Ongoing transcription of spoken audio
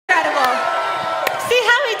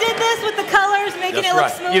this with the colors, making it look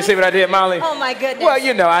smooth. You see what I did, Molly? Oh, my goodness. Well,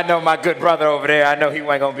 you know, I know my good brother over there. I know he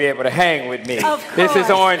wasn't going to be able to hang with me. Of course. This is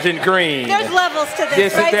orange and green. There's levels to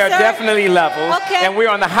this, right, There are sir? definitely levels. Okay. And we're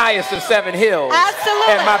on the highest of 7 hills.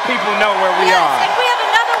 Absolutely. And my people know where we are. And we have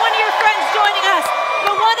another one of your friends joining us,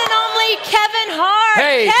 the one and only Kevin Hart.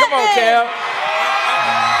 Hey, Kevin. come on, Kev.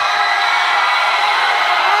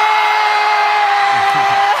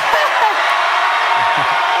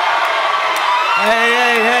 Hey.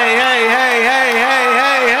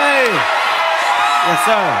 Yes,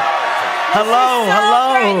 sir. Hello.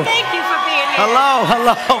 Great. Thank you for being here.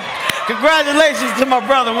 Hello. Congratulations to my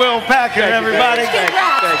brother, Will Packer, everybody.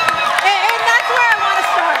 Congrats. And that's where I want to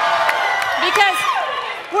start. Because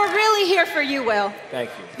we're really here for you, Will. Thank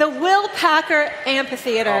you. The Will Packer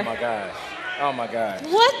Amphitheater. Oh, my gosh. Oh, my gosh.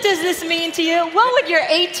 What does this mean to you? What would your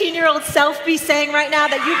 18-year-old self be saying right now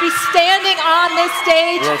that you'd be standing on this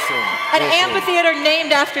stage? An amphitheater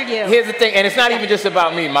named after you. Here's the thing, and it's not even just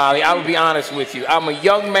about me, Molly. I will be honest with you. I'm a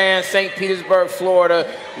young man, St. Petersburg,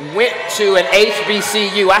 Florida, went to an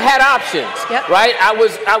HBCU. I had options, right?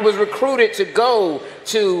 I was recruited to go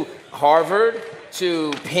to Harvard,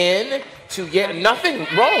 to Penn, to get nothing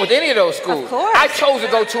wrong with any of those schools. Of course. I chose to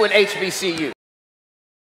go to an HBCU.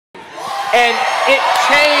 And it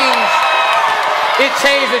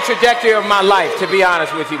changed the trajectory of my life, to be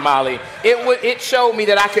honest with you, Molly. It showed me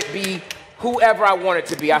that I could be whoever I wanted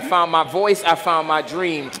to be. I found my voice, I found my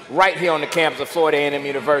dream right here on the campus of Florida A&M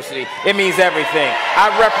University. It means everything.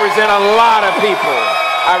 I represent a lot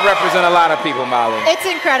of people, Molly. It's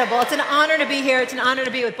incredible. It's an honor to be here. It's an honor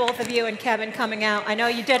to be with both of you and Kevin coming out. I know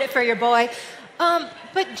you did it for your boy.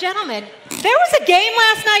 But gentlemen, there was a game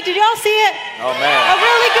last night. Did y'all see it? Oh, man. A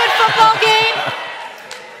really good football game.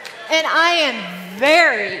 And I am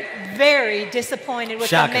very, very disappointed with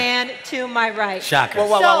the man to my right. Shocker.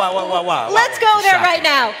 Wow. Let's go there right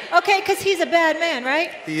now. Okay, because he's a bad man,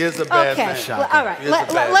 right? He is a bad man. Well, all right.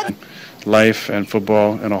 Let's life and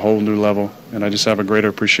football in a whole new level. And I just have a greater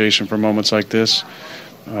appreciation for moments like this,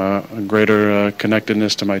 a greater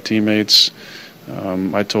connectedness to my teammates.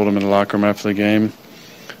 I told them in the locker room after the game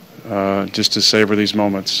just to savor these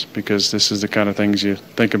moments, because this is the kind of things you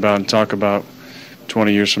think about and talk about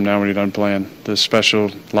 20 years from now when you're done playing. The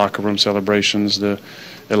special locker room celebrations, the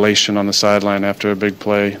elation on the sideline after a big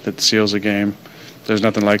play that seals a game. There's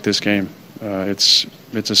nothing like this game. It's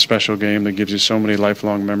a special game that gives you so many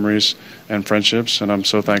lifelong memories and friendships, and I'm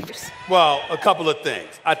so thankful. Well, a couple of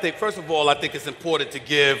things. I think, first of all, I think it's important to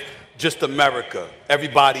give just America,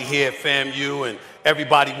 everybody here at FAMU and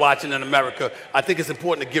everybody watching in America, I think it's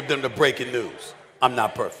important to give them the breaking news. I'm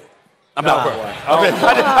not perfect. I'm not perfect.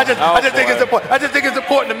 I just think it's important. I just think it's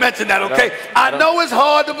important to mention that, okay? I know it's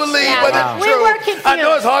hard to believe, but it's true. I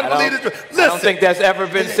know it's hard to believe it's true. Listen. I don't think that's ever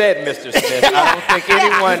been said, Mr. Smith. I don't think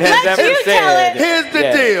anyone has ever said. Here's the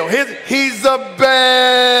deal. He's a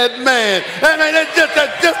bad man. I mean, that's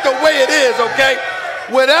just the way it is, okay?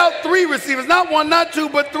 Without 3 receivers, not 1, not 2,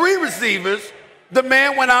 but 3 receivers, the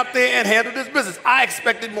man went out there and handled his business. I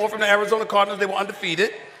expected more from the Arizona Cardinals. They were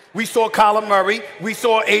undefeated. We saw Kyler Murray. We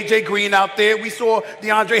saw A.J. Green out there. We saw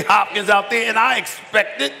DeAndre Hopkins out there, and I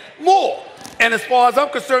expected more. And as far as I'm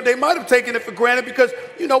concerned, they might have taken it for granted because,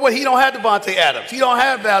 you know what, he don't have Devontae Adams. He don't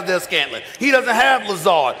have Valdez-Scantling. He doesn't have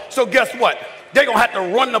Lazard. So guess what? They're going to have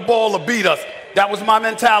to run the ball to beat us. That was my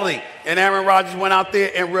mentality. And Aaron Rodgers went out there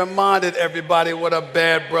and reminded everybody what a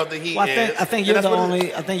bad brother he is. I think you're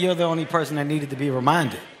the only person that needed to be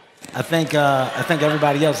reminded. I think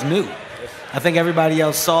everybody else knew. I think everybody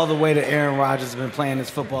else saw the way that Aaron Rodgers has been playing this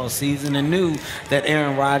football season and knew that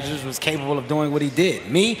Aaron Rodgers was capable of doing what he did.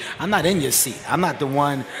 Me, I'm not in your seat. I'm not the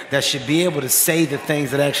one that should be able to say the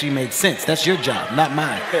things that actually make sense. That's your job, not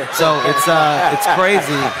mine. So it's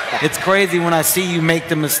crazy. It's crazy when I see you make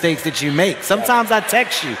the mistakes that you make. Sometimes I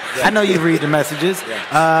text you. I know you read the messages.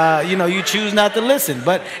 You know, you choose not to listen.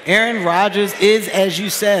 But Aaron Rodgers is, as you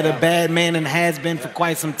said, a bad man and has been for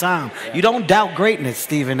quite some time. You don't doubt greatness,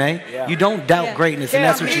 Stephen A. You don't doubt greatness, and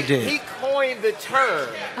that's what you did. He coined the term.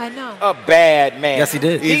 I know. A bad man. Yes, he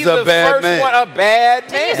did. He's a bad man. A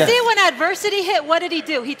bad man. Did you see when adversity hit? What did he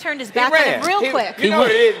do? He turned his back on him real quick. You know what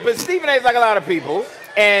it is, but Stephen A. is like a lot of people,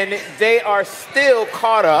 and they are still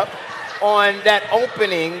caught up on that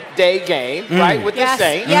opening day game, right, with the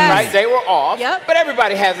Saints, right? They were off, but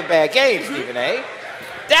everybody has a bad game, Stephen A.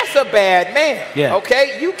 That's a bad man,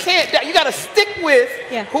 okay? You can't, you got to stick with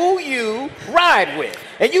who you ride with.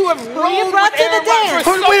 And you have rode with Aaron Rodgers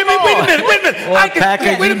for so long. Wait a minute. Well,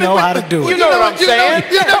 Packer, you know how to do it. You know what I'm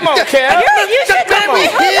saying? Come on, Kev.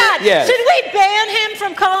 Should we ban him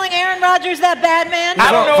from calling Aaron Rodgers that bad man?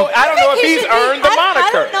 I don't know if he's earned the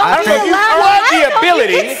moniker. I don't know if he's allowed. The ability.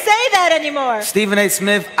 ability. You can't say that anymore. Stephen A.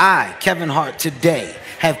 Smith, I, Kevin Hart, today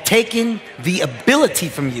have taken the ability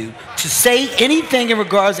from you to say anything in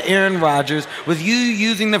regards to Aaron Rodgers with you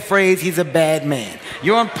using the phrase, he's a bad man.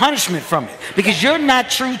 You're on punishment from it because you're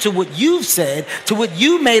not true to what you've said, to what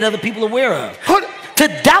you made other people aware of. To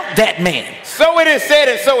doubt that man. So it is said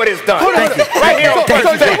and so it is done. Thank you. Right here on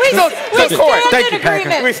First Take. We stand in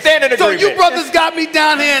agreement. We stand in agreement. So you brothers got me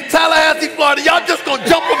down here in Tallahassee, Florida. Y'all just gonna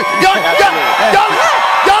jump on me.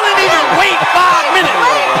 Y'all didn't even wait 5 minutes.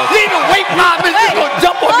 You didn't even wait 5 minutes. Just gonna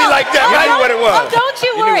jump on me like that. You knew what it was. Oh, don't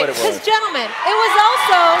you worry. Because, gentlemen, it was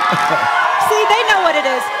also, see, they know what it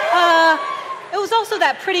is. It was also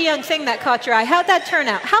that pretty young thing that caught your eye. How'd that turn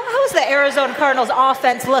out? How's the Arizona Cardinals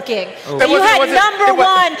offense looking? Oh. You had number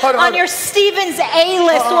one on your Stevens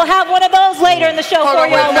A-list. We'll have one of those later in the show for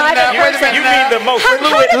you all live. You mean the most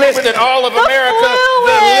fluid list in all of America? The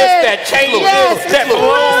list that changes, that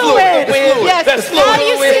fluid. Yes. Now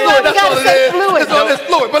you see why we gotta say fluid. It's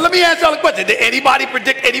fluid. But let me ask y'all a question. Did anybody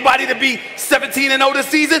predict anybody to be 17-0 this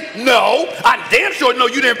season? No. I damn sure know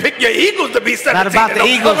you didn't pick your Eagles to be 17-0. Not about the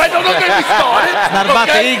Eagles. Don't get me started. It's not about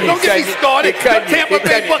the Eagles. Don't get me started. Tampa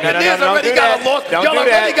Bay Buccaneers already got a loss. Y'all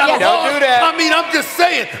already got a loss. I mean, I'm just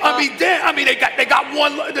saying. I mean, they got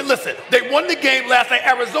one. Listen, they won the game last night.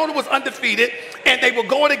 Arizona was undefeated, and they were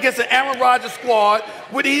going against an Aaron Rodgers squad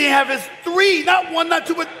where he didn't have his three, not one, not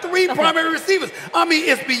two, but three primary receivers. I mean,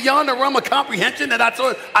 it's beyond the realm of comprehension that I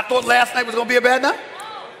thought last night was going to be a bad night.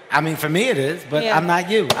 I mean, for me it is, but I'm not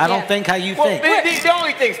you. I don't think how you think. The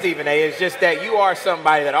only thing, Stephen A., is just that you are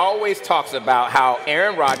somebody that always talks about how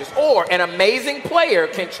Aaron Rodgers or an amazing player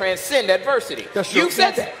can transcend adversity. That's true. You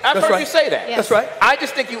said that. I've heard you say that. Yes. That's right. I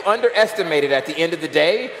just think you underestimated at the end of the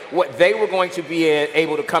day what they were going to be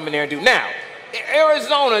able to come in there and do. Now,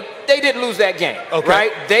 Arizona, they did lose that game,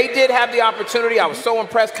 right? They did have the opportunity. I was so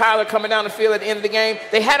impressed. Kyler coming down the field at the end of the game.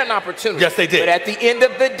 They had an opportunity. Yes, they did. But at the end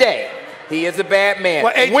of the day, he is a bad man,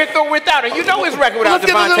 well, with or without. And you know his record without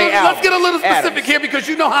Devontae Adams. Let's get a little specific here because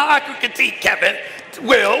you know how I can critique Kevin.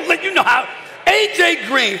 You know how. A.J.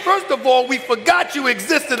 Green, first of all, we forgot you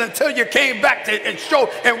existed until you came back and showed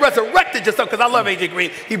and resurrected yourself, because I love A.J.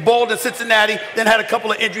 Green. He balled in Cincinnati, then had a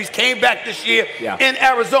couple of injuries, came back this year in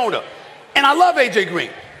Arizona. And I love A.J.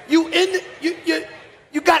 Green. You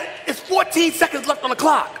got, it's 14 seconds left on the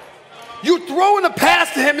clock. You throwing a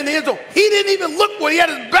pass to him in the end zone. He didn't even look where he had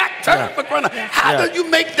his back turned for front of. How did you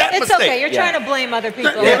make that mistake? It's okay. You're trying to blame other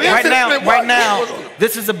people. Right now,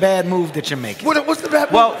 this is a bad move that you're making. What's the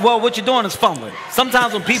bad move? Well, what you're doing is fumbling.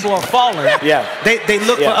 Sometimes when people are falling, they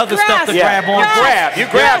look for other stuff to grab on. You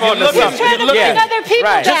grab on to something. You're trying to bring other people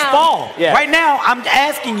down. Just fall. Right now, I'm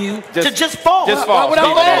asking you to just fall. Just fall. Why would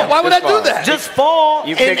I fall? Why would I do that? Just fall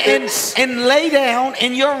and lay down,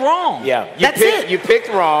 and you're wrong. That's it. You picked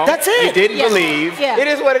wrong. That's it. You didn't believe. It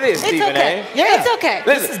is what it is, Stephen A. It's okay.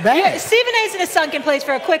 This is bad. Stephen A's in a sunken place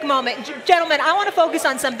for a quick moment. Gentlemen, I want to focus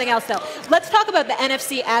on something else, though. Let's talk about the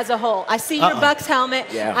NFC as a whole. I see your Bucs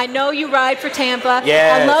helmet. I know you ride for Tampa.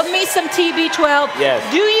 I love me some TB12.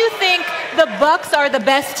 Do you think the Bucs are the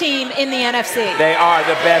best team in the NFC? They are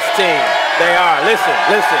the best team. They are. Listen.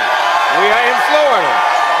 We are in Florida.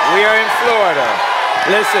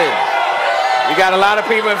 Listen, you got a lot of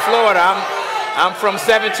people in Florida. I'm from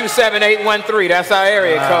 727-813. That's our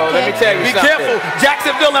area code. Let me tell you something. Be careful.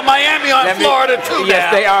 Jacksonville and Miami are in Florida, too. Yes,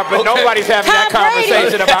 they are, but nobody's having that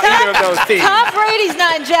conversation about either of those teams. Tom Brady's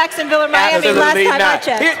not in Jacksonville or Miami. Absolutely last time I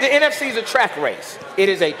checked. The NFC is a track race. It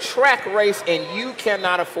is a track race, and you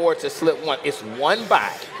cannot afford to slip one. It's one bye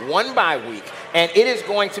week. And it is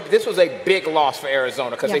going to, this was a big loss for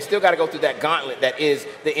Arizona because they still got to go through that gauntlet that is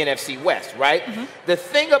the NFC West, right? The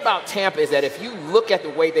thing about Tampa is that if you look at the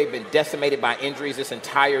way they've been decimated by injuries this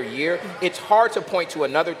entire year, it's hard to point to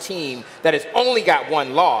another team that has only got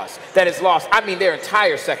one loss, that has lost, their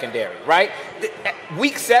entire secondary, right?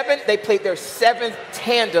 Week 7, they played their 7th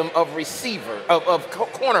tandem of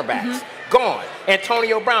cornerbacks. Gone.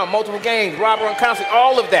 Antonio Brown, multiple games, Robert Gronkowski,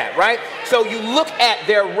 all of that, right? So you look at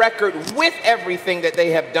their record with everything that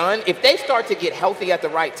they have done. If they start to get healthy at the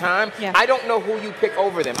right time, I don't know who you pick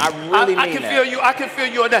over them. I really mean that. I can feel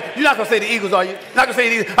you on that. You're not going to say the Eagles, are you? You're not going to say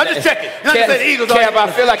the Eagles. I'm just checking. You're not going to say the Eagles, are you? Kev, I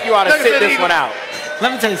feel like you ought to sit this one out.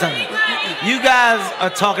 Let me tell you something. You guys are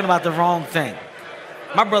talking about the wrong thing.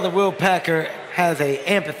 My brother Will Packer has an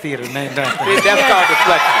amphitheater named after him. That's called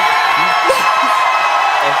deflection.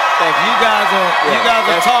 Thank you. You guys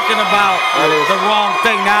are talking about the wrong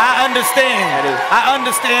thing. Now, I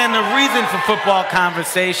understand the reason for football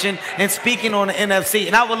conversation and speaking on the NFC,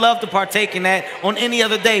 and I would love to partake in that on any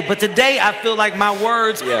other day. But today, I feel like my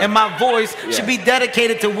words and my voice should be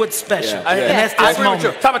dedicated to what's special. And that's this moment.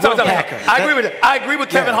 I agree with you. I agree with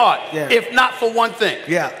Kevin Hart, if not for one thing.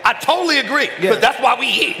 I totally agree, because that's why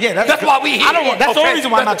we here. That's why we here. That's the only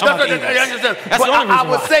reason why I'm not talking about Eagles. That's the only reason why. I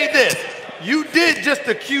would say this. You did just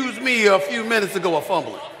accuse me a few minutes ago of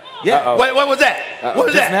fumbling. Yeah. What was that? What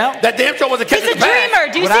was that? Now? That damn show wasn't catching the pass. He's a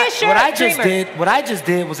dreamer. Do you see his shirt? What I just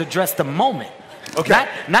did was address the moment. Okay.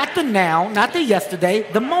 Not the now, not the yesterday,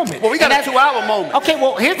 the moment. Well, we got a 2-hour moment. Okay,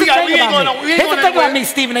 well, here's the thing about me,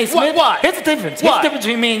 Stephen A. Smith. Here's the difference. Here's the difference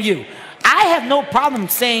between me and you. I have no problem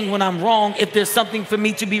saying when I'm wrong if there's something for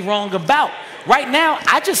me to be wrong about. Right now,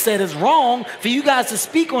 I just said it's wrong for you guys to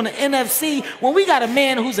speak on the NFC when we got a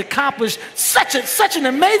man who's accomplished such an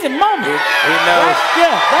amazing moment. He knows.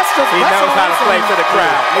 That's he knows how to play to the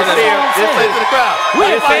crowd. Play to the crowd.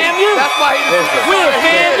 We'll fan you. That's why he's the superstar. We'll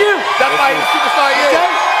fan you. That's why he's the superstar.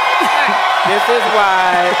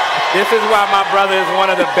 This is why my brother is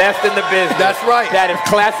one of the best in the business. That's right. That is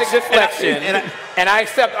classic deflection. And I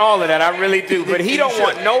accept all of that, I really do. But he don't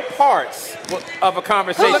want no parts of a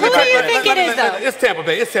conversation. Who do you think it is, though? It's Tampa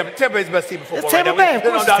Bay. Tampa Bay's the best team in football. It's Tampa Bay. Of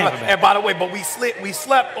course, Tampa Bay. And by the way, but we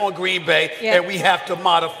slept on Green Bay, and we have to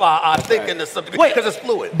modify our thinking to something because it's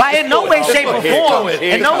fluid. In no way, shape,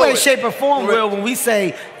 or form, Will, when we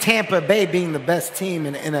say Tampa Bay being the best team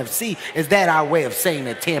in the NFC, is that our way of saying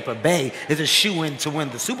that Tampa Bay is a shoo-in to win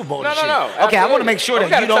the Super Bowl this year? No. Okay, I want to make sure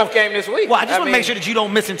that you don't. We got a tough game this week. Well, I just want to make sure that you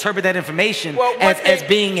don't misinterpret that information as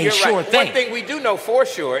being a sure thing. One thing we do know for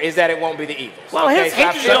sure is that it won't be the Eagles. Well, here's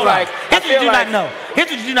what you do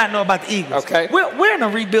not know about the Eagles. Okay. We're in a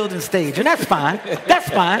rebuilding stage, and that's fine. That's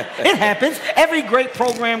fine. It happens. Every great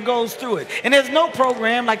program goes through it. And there's no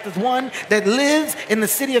program like the one that lives in the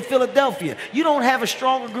city of Philadelphia. You don't have a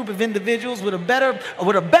stronger group of individuals with a better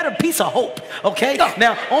piece of hope. Okay?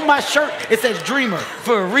 Now, on my shirt, it says Dreamer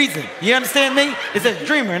for a reason. You understand me? It says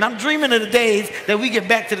Dreamer, and I'm dreaming of the days that we get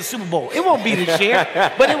back to the Super Bowl. It won't be this year,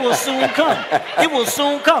 but it will soon come. It will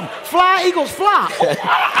soon come. Fly, Eagles, fly.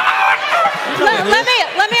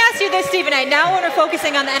 Let me ask you this, Stephen A. Now when we're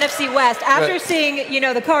focusing on the NFC West, after seeing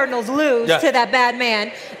the Cardinals lose to that bad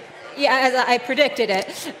man, as I predicted it,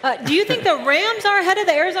 do you think the Rams are ahead of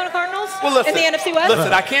the Arizona Cardinals in the NFC West?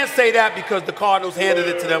 Listen, I can't say that because the Cardinals handed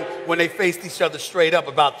it to them when they faced each other straight up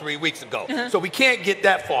about 3 weeks ago. So we can't get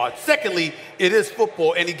that far. Secondly, it is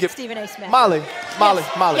football, and he gives Stephen A. Smith. Molly.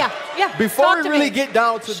 Yeah. Before we really get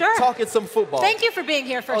down to talking some football. Thank you for being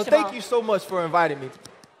here, first of all. Thank you so much for inviting me.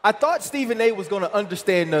 I thought Stephen A. was going to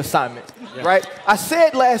understand the assignment, right? I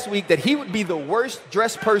said last week that he would be the worst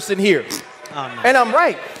dressed person here. And I'm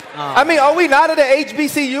right. I mean, are we not at the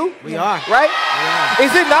HBCU? We are. Right? We are.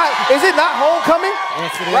 Is it not homecoming?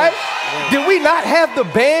 Yes, it is. Right? Yeah. Did we not have the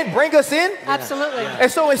band bring us in? Absolutely.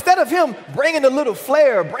 And so instead of him bringing a little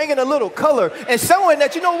flair, bringing a little color, and showing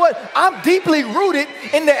that, you know what, I'm deeply rooted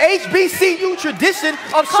in the HBCU tradition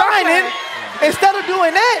of shining, instead of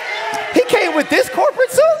doing that, he came with this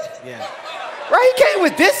corporate suit. Yeah. Right? He came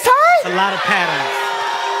with this tie. It's a lot of patterns.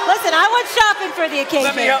 Listen, I went shopping for the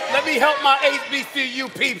occasion. Let me help my HBCU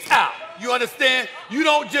peeps out. You understand? You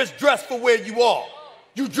don't just dress for where you are.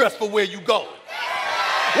 You dress for where you go.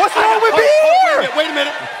 What's wrong with being here? Wait a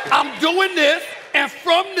minute. I'm doing this, and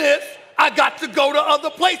from this, I got to go to other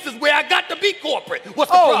places where I got to be corporate.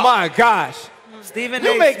 What's the problem? Oh, my gosh. Stephen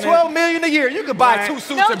You make $12 million a year. You could buy 2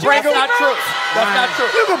 suits and bring them. That's not true. That's not true.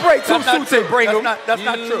 You could break 2 suits and bring them. That's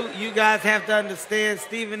not true. You guys have to understand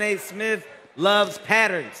Stephen A. Smith loves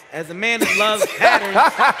patterns. As a man that loves patterns,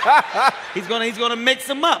 he's gonna mix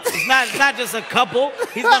them up. It's not just a couple.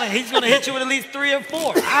 He's gonna hit you with at least 3 or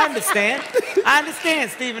 4. I understand,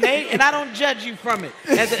 Stephen A. And I don't judge you from it.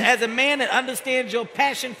 As a man that understands your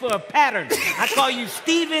passion for a pattern, I call you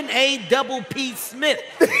Stephen A. Double P Smith.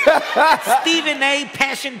 Stephen A.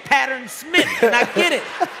 Passion Pattern Smith. And I get it.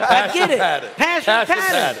 Passion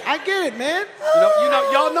pattern. I get it, man.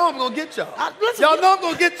 Y'all know I'm gonna get y'all. Listen, y'all know I'm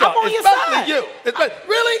gonna get y'all. I'm on your side. You.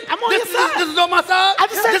 Really? I'm on your side. This is on my side?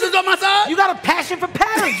 This is on my side? You got a passion for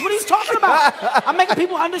patterns. What are you talking about? I'm making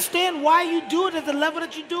people understand why you do it at the level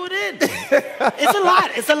that you do it in. It's a lot.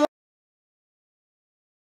 It's a lot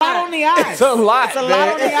on the eyes. It's a lot. It's a lot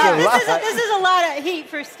on the eyes. This is a lot of heat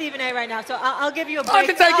for Stephen A. right now, so I'll give you a break. I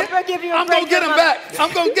can take it. I'll give you a I'm break. going to get him back.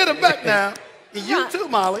 I'm going to get him back now. You too,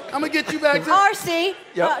 Molly. I'm going to get you back to RC,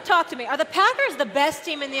 talk to me. Are the Packers the best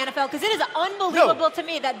team in the NFL? Because it is unbelievable to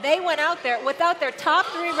me that they went out there without their top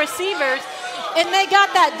 3 receivers, and they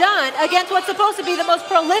got that done against what's supposed to be the most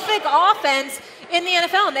prolific offense in the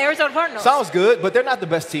NFL, in the Arizona Cardinals. Sounds good, but they're not the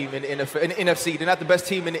best team in the NFC. They're not the best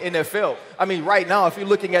team in the NFL. I mean, right now, if you're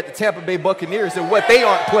looking at the Tampa Bay Buccaneers and what they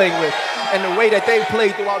aren't playing with and the way that they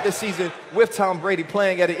played throughout this season with Tom Brady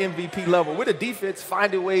playing at an MVP level, with a defense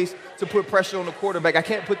finding ways to put pressure on the quarterback, I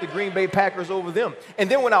can't put the Green Bay Packers over them.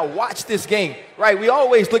 And then when I watch this game, right, we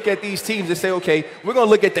always look at these teams and say, okay, we're going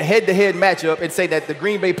to look at the head-to-head matchup and say that the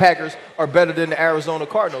Green Bay Packers are better than the Arizona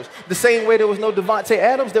Cardinals. The same way there was no Devontae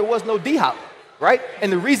Adams, there was no D-Hop. Right?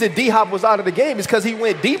 And the reason D-Hop was out of the game is because he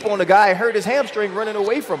went deep on the guy and hurt his hamstring running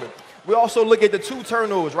away from him. We also look at the 2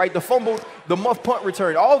 turnovers, right? The fumble, the muff punt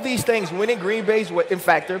return. All these things went in Green Bay's way, in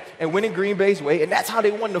factor, and went in Green Bay's way, and that's how they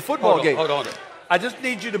won the football game. Hold on. I just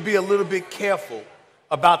need you to be a little bit careful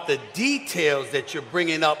about the details that you're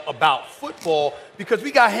bringing up about football, because we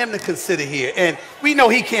got him to consider here. And we know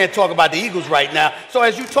he can't talk about the Eagles right now. So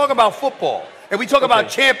as you talk about football, and we talk about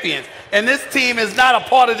champions, and this team is not a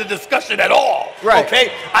part of the discussion at all. Right. Okay?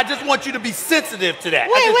 I just want you to be sensitive to that.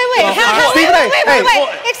 Wait.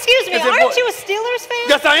 Excuse me. Aren't you a Steelers fan?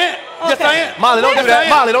 Yes, I am. Okay. Yes, I am. Molly, don't do that.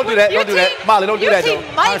 Molly, don't do that. Don't do that. Molly, don't do that, though. Your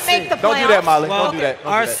team might make the playoffs. Don't do that, Molly. Well, don't do that.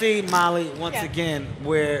 RC, Molly, once again,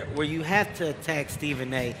 where you have to attack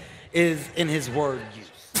Stephen A. is in his word use,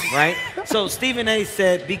 right? So Stephen A.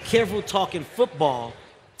 said, be careful talking football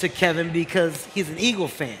to Kevin because he's an Eagle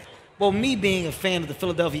fan. Well, me being a fan of the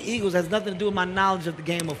Philadelphia Eagles has nothing to do with my knowledge of the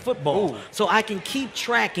game of football. Ooh. So I can keep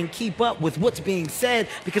track and keep up with what's being said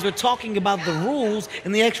because we're talking about the rules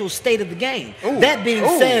and the actual state of the game. Ooh. That being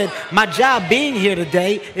said, my job being here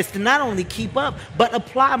today is to not only keep up, but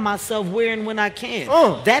apply myself where and when I can.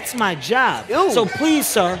 That's my job. Ooh. So please,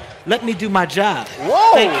 sir, let me do my job.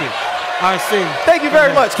 Whoa. Thank you. RC. Thank you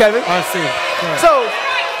very much, Kevin. RC.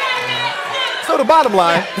 So the bottom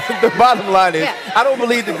line, is, I don't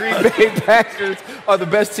believe the Green Bay Packers are the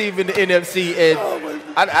best team in the NFC, and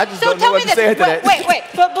I just don't know what to say to that. Wait,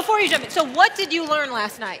 but before you jump in, so what did you learn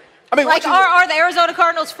last night? I mean, like, are the Arizona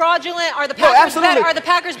Cardinals fraudulent? Are the Packers better? Are the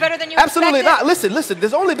Packers better than you Absolutely expected? not. Listen.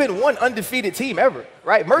 There's only been one undefeated team ever,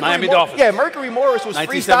 right? Miami Dolphins. Yeah, Mercury Morris was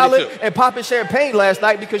freestyling and popping champagne last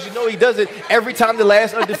night because you know he does it every time the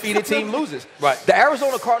last undefeated team loses. Right. The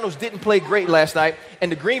Arizona Cardinals didn't play great last night, and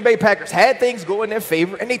the Green Bay Packers had things go in their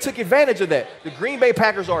favor, and they took advantage of that. The Green Bay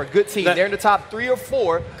Packers are a good team. They're in the top 3 or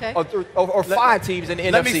 4 or 5 teams in the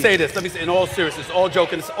NFC. Let me say this. In all seriousness, all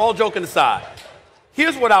joking aside,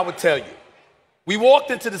 here's what I would tell you. We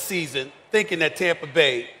walked into the season thinking that Tampa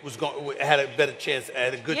Bay had a good chance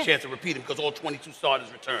of repeating because all 22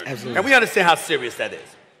 starters returned. Absolutely. And we understand how serious that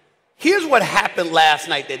is. Here's what happened last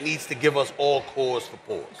night that needs to give us all cause for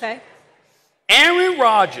pause. Okay. Aaron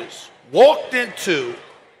Rodgers walked into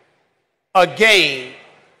a game,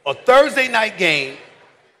 a Thursday night game,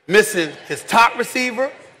 missing his top receiver,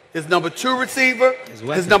 his number 2 receiver,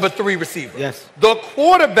 his number 3 receiver. Yes. The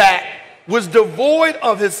quarterback was devoid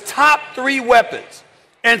of his top 3 weapons.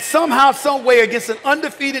 And somehow, some way, against an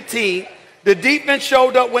undefeated team, the defense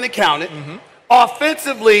showed up when it counted. Mm-hmm.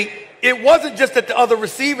 Offensively, it wasn't just that the other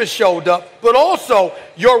receivers showed up, but also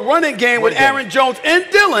your running game with Aaron Jones and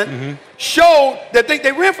Dillon showed that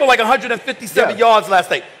they ran for like 157 yards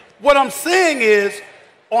last night. What I'm saying is,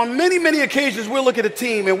 on many, many occasions, we'll look at a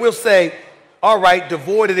team and we'll say, all right,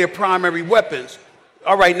 devoid of their primary weapons,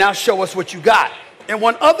 all right, now show us what you got. And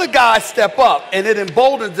when other guys step up and it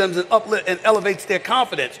emboldens them and elevates their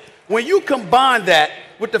confidence, when you combine that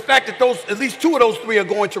with the fact that at least 2 of those 3 are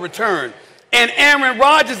going to return, and Aaron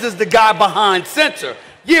Rodgers is the guy behind center,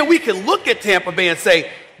 yeah, we can look at Tampa Bay and say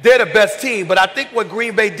they're the best team, but I think what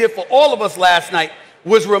Green Bay did for all of us last night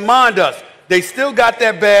was remind us they still got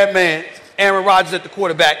that bad man, Aaron Rodgers, at the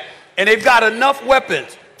quarterback, and they've got enough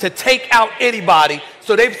weapons to take out anybody,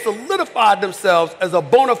 so they've solidified themselves as a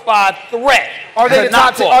bona fide threat. Are they the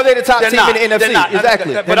top team in the NFC? They're not.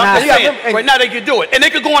 Exactly. But I'm just saying, right now they can do it. And they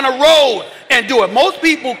can go on the road and do it. Most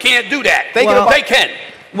people can't do that. They can.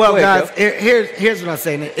 Well, guys, here's what I'm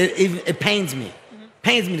saying. It pains me.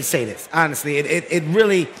 Pains me to say this, honestly. It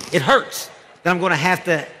really hurts that I'm going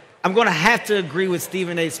to have to agree with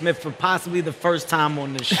Stephen A. Smith for possibly the first time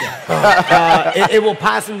on this show. It will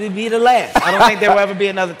possibly be the last. I don't think there will ever be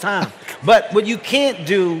another time. But what you can't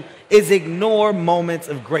do is ignore moments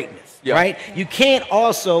of greatness, right? You can't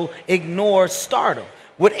also ignore stardom.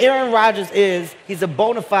 What Aaron Rodgers is, he's a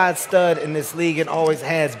bona fide stud in this league and always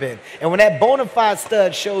has been. And when that bona fide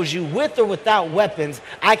stud shows you with or without weapons,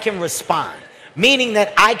 I can respond. meaning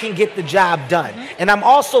that I can get the job done. And I'm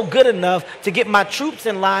also good enough to get my troops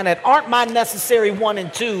in line that aren't my necessary 1 and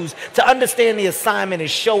 2s to understand the assignment and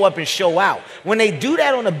show up and show out. When they do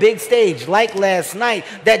that on a big stage like last night,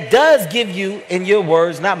 that does give you, in your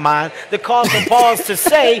words, not mine, the cause for pause to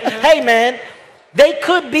say, hey man, they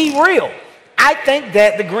could be real. I think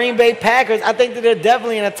that the Green Bay Packers, I think that they're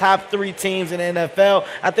definitely in the top 3 teams in the NFL.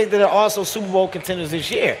 I think that they're also Super Bowl contenders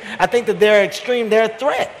this year. I think that they're extreme, they're a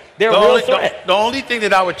threat. They're a real threat. The only thing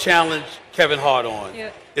that I would challenge Kevin Hart on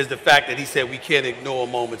is the fact that he said we can't ignore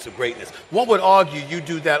moments of greatness. One would argue you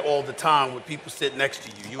do that all the time when people sit next to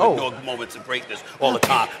you. You ignore moments of greatness all the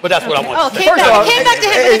time. But that's what I want to say. Came back to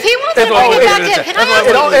him. If he wants to bring it back to him, can I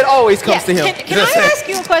ask it always comes to him. Can I ask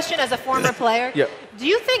you a question as a former player? Do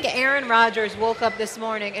you think Aaron Rodgers woke up this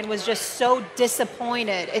morning and was just so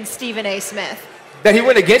disappointed in Stephen A. Smith? That he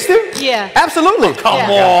went against him? Yeah. Absolutely. Oh, come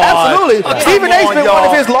on. Absolutely. Stephen A's been one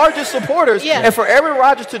of his largest supporters. And for Aaron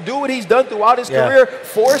Rodgers to do what he's done throughout his career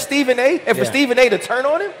for Stephen A. and for Stephen A. to turn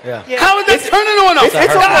on him? How is that turning on him?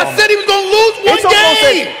 I said he was going to lose one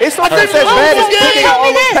game. It's almost as bad as picking out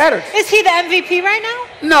all those patterns. Is he the MVP right now?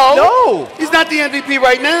 No. He's not the MVP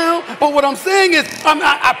right now. But what I'm saying is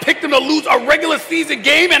I picked him to lose a regular season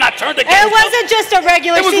game and I turned against him. It wasn't just a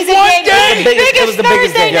regular season game. It was the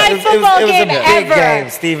biggest Thursday night football game ever. Game,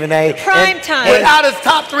 Stephen A. Prime time. Without his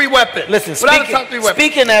top 3 weapons. Listen,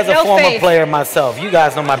 speaking as a former player myself, you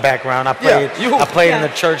guys know my background. I played in the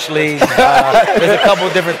church league. There's a couple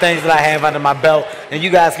of different things that I have under my belt, and you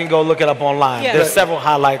guys can go look it up online. There's several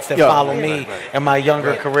highlights that follow me in my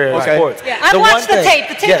younger career in sports. I watched the tape.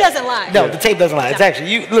 The tape doesn't lie. No, the tape doesn't lie. It's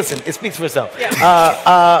actually, listen, it speaks for itself.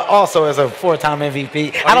 Also, as a 4-time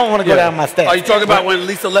MVP, I don't want to go down my stats. Are you talking about when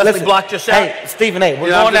Lisa Leslie blocked your shot? Hey, Stephen A., we're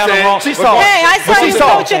going down the wrong. Hey, I saw you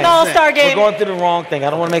coaching the All-Star game. We're going through the wrong thing. I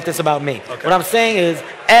don't want to make this about me. What I'm saying is,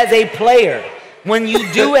 as a player, when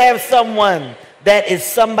you do have someone that is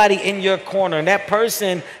somebody in your corner, and that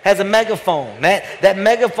person has a megaphone. That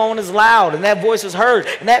megaphone is loud, and that voice is heard,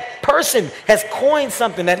 and that person has coined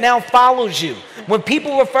something that now follows you. When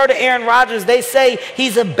people refer to Aaron Rodgers, they say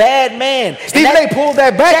he's a bad man. Stephen A. pulled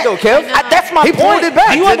that back, though, Kev. That's my point. He pulled it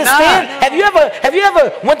back. Do you understand? Have you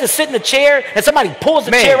ever went to sit in a chair and somebody pulls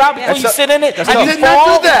the chair out before you sit in it, and you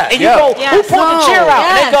fall, and you go, who pulled the chair out?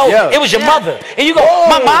 And they go, it was your mother. And you go,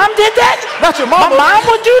 my mom did that? Not your mom. My mom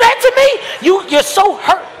would do that to me? You're so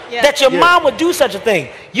hurt that your mom would do such a thing.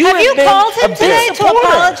 Have you called him today to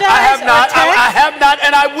apologize? I have not,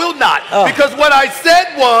 and I will not. Because what I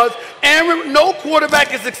said was, no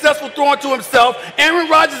quarterback is successful throwing to himself. Aaron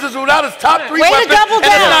Rodgers is without his top 3 weapons, and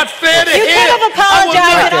it's not fair to him. You could have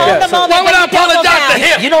apologized on the moment. Why would I apologize to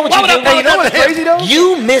him? You know what you do? You know what's crazy, though?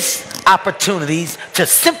 You miss opportunities to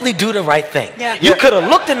simply do the right thing. You could have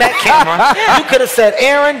looked in that camera. You could have said,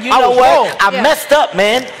 Aaron, you know what? I messed up,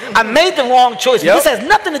 man. I made the wrong choice. This has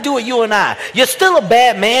nothing to do with you and I. You're still a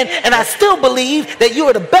bad man, and I still believe that you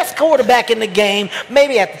are the best quarterback in the game,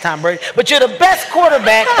 maybe at the time, Brady, but you're the best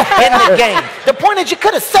quarterback in the game. The point is, you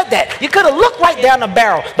could have said that. You could have looked right down the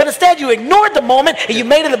barrel, but instead you ignored the moment and you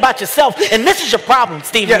made it about yourself. And this is your problem,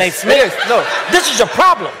 Stephen A. Smith. This is your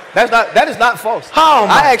problem. That is not false.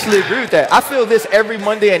 I actually agree with that. I feel this every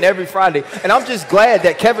Monday and every Friday, and I'm just glad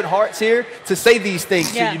that Kevin Hart's here to say these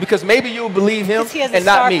things to you, because maybe you'll believe him and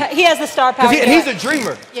not me. He has the star power. He's a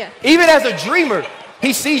dreamer. Even as a dreamer,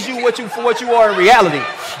 he sees you for what you are in reality.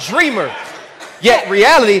 Dreamer. Yet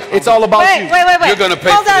reality, it's all about you. Wait. You're going to pay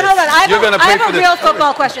hold for on, this. Hold on. I have a real this.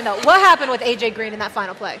 football question, though. What happened with A.J. Green in that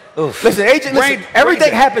final play? Listen,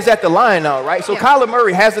 everything happens at the line now, right? So Kyler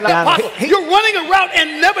Murray has an opportunity. You're running a route and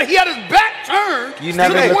he had his back turned. You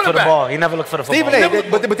never look for the ball. He never looked for the football. Stephen A.,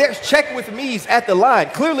 but there's check with me's at the line.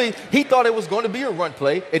 Clearly, he thought it was going to be a run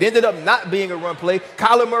play. It ended up not being a run play.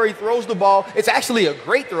 Kyler Murray throws the ball. It's actually a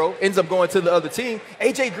great throw. Ends up going to the other team.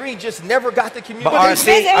 A.J. Green just never got the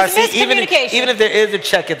communication. RC, even if there is a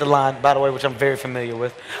check at the line, by the way, which I'm very familiar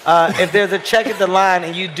with, if there's a check at the line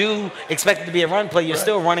and you do expect it to be a run play, you're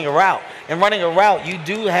still running a route. And running a route, you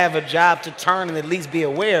do have a job to turn and at least be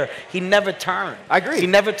aware. He never turned. I agree. He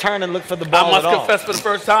never turned and looked for the ball at all. I must confess for the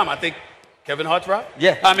first time, I think Kevin Hart's right.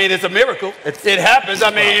 Yeah. I mean, it's a miracle. It happens.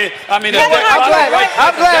 I'm glad my presence.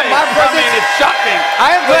 It's shocking.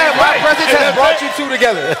 I am glad my presence has brought you two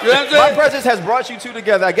together. My presence has brought you two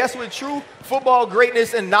together. I guess when true football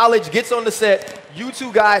greatness and knowledge gets on the set, you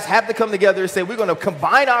two guys have to come together and say we're going to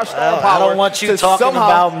combine our star power. I don't want you talking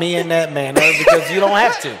about me in that manner because you don't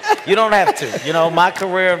have to. You don't have to. You know, my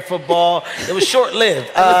career in football, it was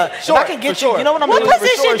short-lived. I can get you. You know what I'm doing? What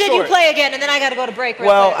position did you play again? And then I got to go to break.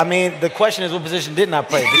 Well, I mean, the question is, what position didn't I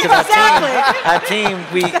play? Because our team,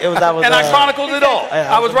 and I chronicled it all.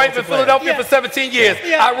 I was writing for Philadelphia for 17 years.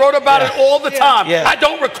 I wrote about it all the time. I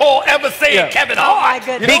don't recall ever saying Kevin Hart.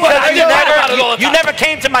 Because you never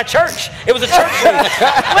came to my church. It was a church. When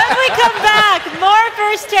we come back, more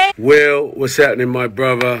First Take. Will, what's happening, my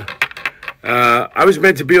brother? I was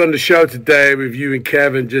meant to be on the show today with you and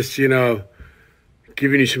Kevin, just, you know,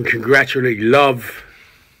 giving you some congratulatory love.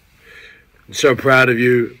 I'm so proud of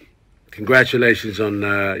you. Congratulations on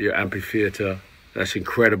your amphitheater. That's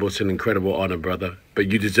incredible. It's an incredible honor, brother.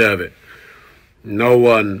 But you deserve it. No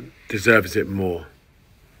one deserves it more.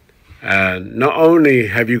 And not only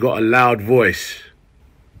have you got a loud voice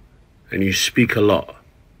and you speak a lot,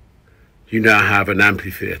 you now have an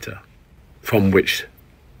amphitheater from which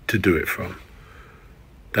to do it from.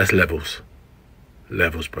 That's levels.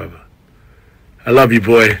 Levels, brother. I love you,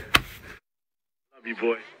 boy. Love you,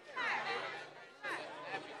 boy.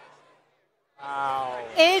 Wow.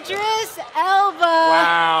 Idris Elba.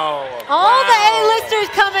 Wow. All the A-listers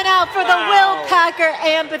coming out for the Will Packer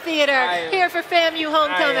Amphitheater here for FAMU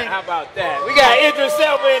Homecoming. How about that? We got Idris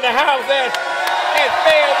Elba in the house at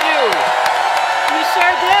FAMU. You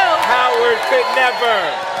sure do. Howard could never.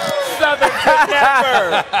 Southern could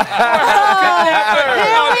never.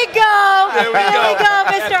 Here we go. Here we go,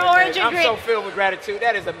 Mr. Orange and Green. I'm so filled with gratitude.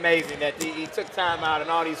 That is amazing that he took time out and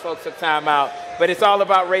all these folks took time out. But it's all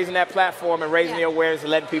about raising that platform and raising the awareness and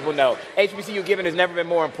letting people know. HBCU giving has never been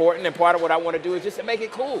more important, and part of what I want to do is just to make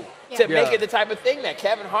it cool. To make it the type of thing that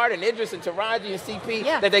Kevin Hart and Idris and Taraji and CP,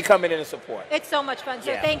 that they come in and support. It's so much fun,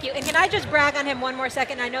 so thank you. And can I just brag on him one more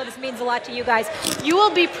second? I know this means a lot to you guys. You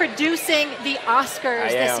will be producing the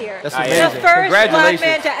Oscars this year. That's amazing. The first black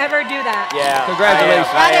man to ever do that. Yeah. Congratulations.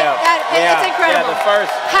 It's incredible. Yeah, the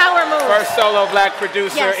first power move. First solo black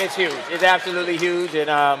producer. It's huge. It's absolutely huge. And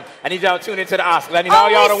I need y'all to tune into the Oscars. I need all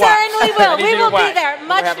y'all to watch. We certainly will. We will be there.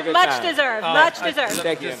 Much deserved. Much deserved.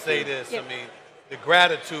 I just say this. I mean, the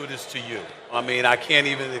gratitude is to you. I mean, I can't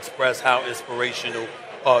even express how inspirational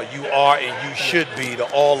you are and you should be to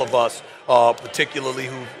all of us, particularly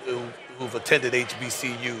who've attended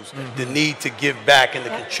HBCUs. The need to give back and to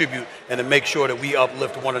contribute and to make sure that we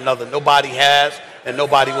uplift one another. Nobody has, and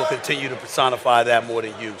nobody will continue to personify that more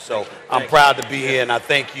than you. So I'm proud to be here, and I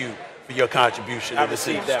thank you for your contribution to this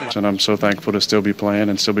evening. And I'm so thankful to still be playing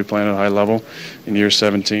and still be playing at a high level in year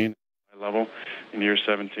 17.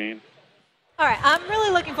 All right, I'm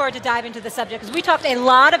really looking forward to dive into the subject because we talked a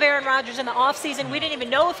lot of Aaron Rodgers in the offseason. We didn't even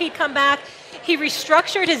know if he'd come back. He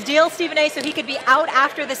restructured his deal, Stephen A., so he could be out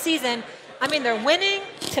after the season. I mean, they're winning.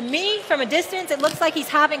 To me, from a distance, it looks like he's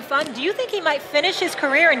having fun. Do you think he might finish his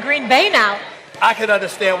career in Green Bay now? I can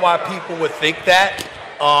understand why people would think that,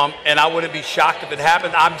 and I wouldn't be shocked if it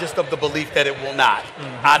happened. I'm just of the belief that it will not.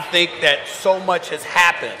 I think that so much has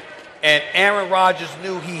happened. And Aaron Rodgers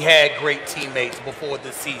knew he had great teammates before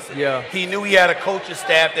this season. He knew he had a coaching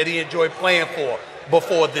staff that he enjoyed playing for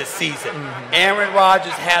before this season. Aaron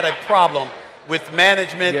Rodgers had a problem with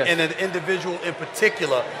management and an individual in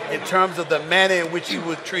particular in terms of the manner in which he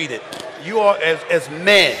was treated. You are, as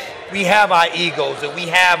men, we have our egos and we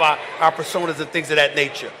have our personas and things of that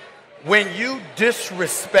nature. When you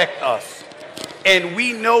disrespect us, and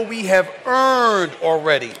we know we have earned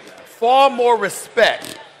already far more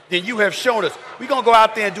respect than you have shown us. We're going to go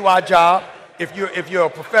out there and do our job. If you're a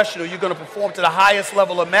professional, you're going to perform to the highest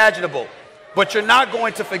level imaginable. But you're not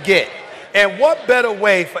going to forget. And what better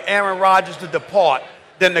way for Aaron Rodgers to depart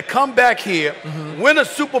than to come back here, win a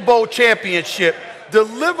Super Bowl championship,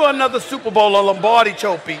 deliver another Super Bowl or Lombardi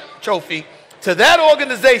trophy to that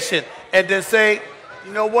organization, and then say,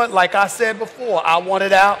 you know what, like I said before, I want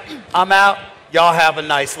it out, I'm out. Y'all have a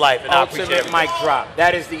nice life, and I appreciate it. Ultimate mic drop.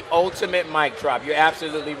 That is the ultimate mic drop. You're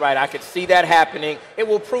absolutely right. I could see that happening. It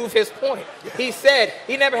will prove his point. He said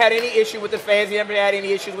he never had any issue with the fans. He never had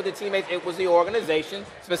any issues with the teammates. It was the organization,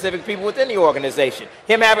 specific people within the organization.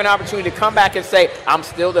 Him having an opportunity to come back and say, I'm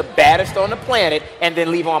still the baddest on the planet, and then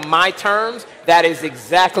leave on my terms, that is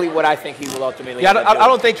exactly what I think he will ultimately do. I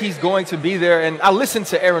don't think he's going to be there. And I listened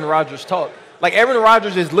to Aaron Rodgers talk. Like, Aaron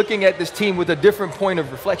Rodgers is looking at this team with a different point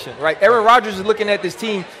of reflection, right? Aaron Rodgers is looking at this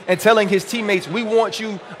team and telling his teammates, I want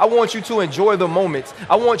you to enjoy the moments.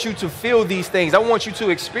 I want you to feel these things. I want you to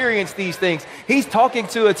experience these things. He's talking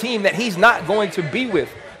to a team that he's not going to be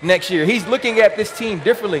with next year. He's looking at this team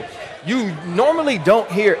differently. you normally don't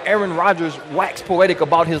hear Aaron Rodgers wax poetic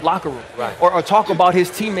about his locker room or talk about his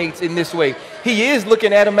teammates in this way. He is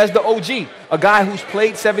looking at him as the OG, a guy who's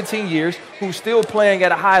played 17 years, who's still playing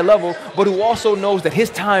at a high level, but who also knows that his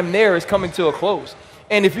time there is coming to a close.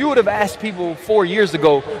 And if you would have asked people 4 years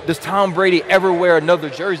ago, does Tom Brady ever wear another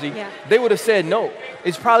jersey? They would have said no.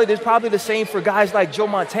 It's probably the same for guys like Joe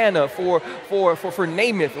Montana, for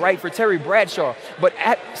Namath, right? For Terry Bradshaw. But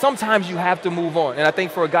sometimes you have to move on. And I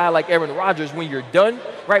think for a guy like Aaron Rodgers, when you're done,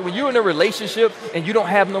 right? When you're in a relationship and you don't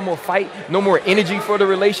have no more fight, no more energy for the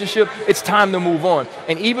relationship, it's time to move on.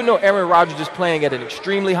 And even though Aaron Rodgers is playing at an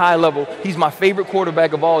extremely high level, he's my favorite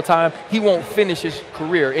quarterback of all time, he won't finish his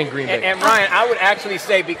career in Green Bay. And Ryan, I would actually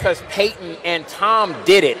say because Peyton and Tom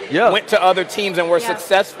did it, went to other teams and were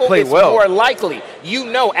successful, it's more likely. You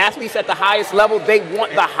know, athletes at the highest level, they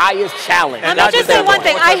want the highest challenge. Let me just say one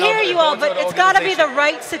thing. I hear you all, but it's got to be the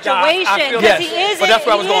right situation because he is in a good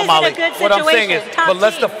situation. What I'm saying is, but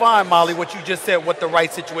let's define, Molly, what you just said, what the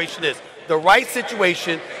right situation is. The right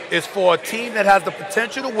situation is for a team that has the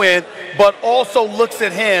potential to win, but also looks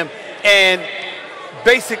at him and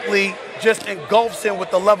basically just engulfs him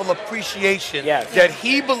with the level of appreciation that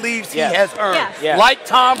he believes he has earned. Like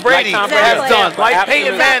Tom Brady has done, like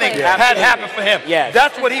Peyton Manning had happened for him.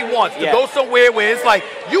 That's what he wants, to go somewhere where it's like,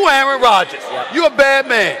 you Aaron Rodgers, you're a bad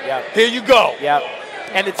man, here you go.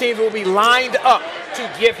 And the teams will be lined up to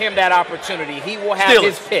give him that opportunity. He will have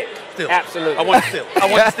his pick. Absolutely. I want to steal it. I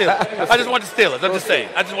want to steal it. I just want to steal it. I'm just saying.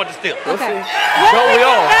 I just want to steal it. Okay. When we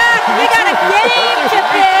get back, we got a game to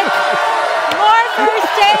pick. More First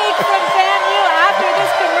Take from FAMU after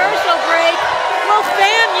this commercial break. Will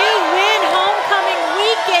FAMU win homecoming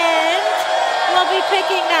weekend? We'll be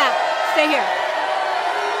picking that. Stay here.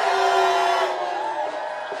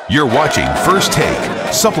 You're watching First Take,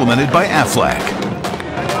 supplemented by Aflac.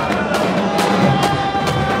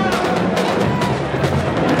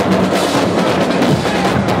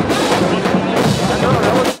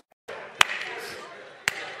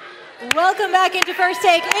 Welcome back into First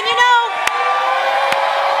Take. And you know,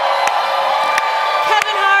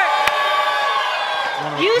 Kevin Hart,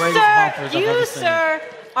 you, sir,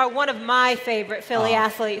 are one of my favorite Philly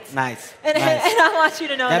athletes. Nice. And I want you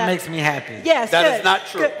to know that. That makes me happy. Yes, that is not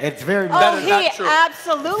true. It's very much that is not true.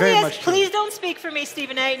 Absolutely is. Much true. Please don't speak for me,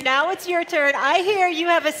 Stephen A. Now it's your turn. I hear you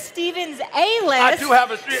have a Stevens A-list. I do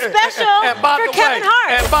have a special for Kevin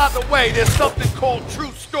Hart. And by the way, there's something called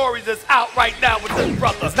True Stories that's out right now with this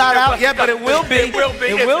brother. It's not out yet, but it will be. It will be.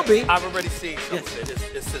 It will be. I've already seen some of it.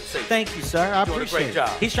 It's sensational. Thank you, sir. I appreciate it.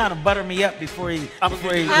 Job. He's trying to butter me up before he lets me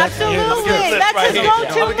hear the Absolutely. That's his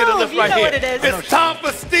go-to move. You know what it is. It's time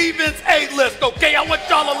for Stevens A-list, okay? I want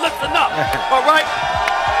y'all to listen up, all right?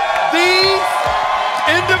 These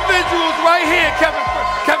individuals right here,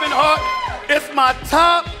 Kevin Hart, it's my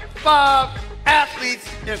top 5 athletes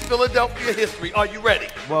in Philadelphia history. Are you ready?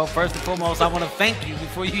 Well, first and foremost, I want to thank you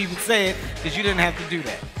before you even say it, because you didn't have to do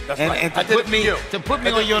that. That's right. And to put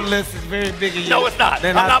me on your list is very big of you. No, it's not.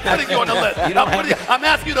 I'm not putting you on the list. I'm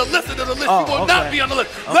asking you to listen to the list. You will not be on the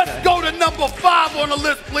list. Let's go to number 5 on the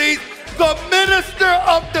list, please. The Minister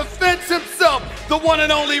of Defense himself, the one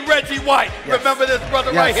and only Reggie White. Remember this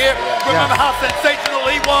brother right here? Remember how sensational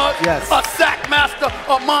he was? A sack master,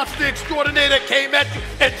 a monster extraordinaire that came at you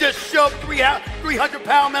and just shoved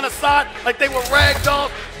 300-pound men aside like they were rag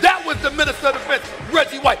dolls. That was the Minister of Defense,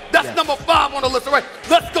 Reggie White. That's number 5 on the list, all right?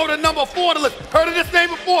 Let's go to number 4 on the list. Heard of this name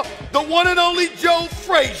before? The one and only Joe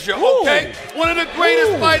Frazier, okay? One of the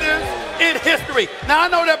greatest fighters in history. Now, I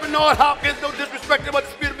know that Bernard Hopkins, no disrespect to the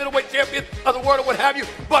undisputed middleweight champion of the world or what have you,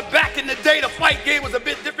 but back in the day, the fight game was a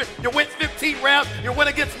bit different. You went 15 rounds. You went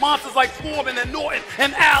against monsters like Foreman and Norton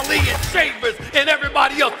and Ali and Chambers and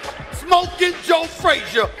everybody else. Smoking Joe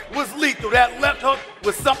Frazier was lethal. That left hook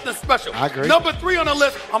was something special. I agree. Number 3 on the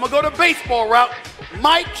list, I'm going to go to baseball route.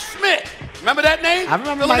 Mike Schmidt. Remember that name? I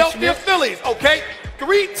remember Philadelphia Mike Schmidt. Phillies, okay?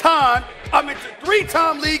 3-time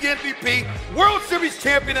league MVP, World Series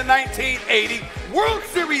champion in 1980, World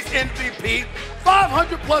Series MVP,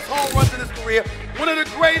 500-plus home runs in his career, one of the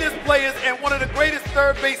greatest players and one of the greatest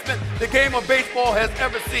third basemen the game of baseball has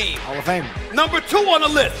ever seen. Hall of Fame. Number 2 on the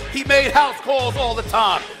list, he made house calls all the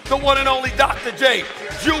time. The one and only Dr. J,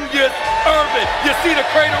 Julius Erving. You see the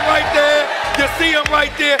crater right there? You see him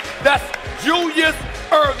right there? That's Julius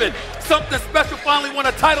Erving. Something special, finally won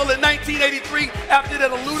a title in 1983 after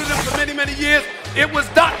that eluded him for many, many years. It was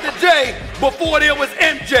Dr. J before there was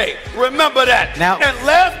MJ. Remember that. Now, and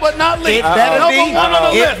last but not least, number 1 on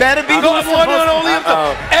the list. It better be the one and only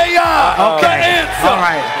AI, the answer,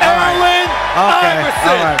 Aaron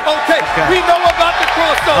Iverson. Right. Okay. We know about the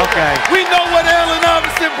crossover. Okay. We know what Allen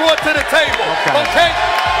Iverson brought to the table. Okay.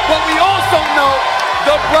 But we also know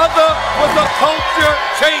the brother was a culture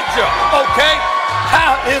changer. Okay.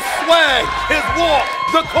 How his swag, his walk,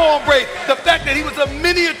 the cornbread, the fact that he was a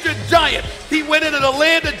miniature giant. He went into the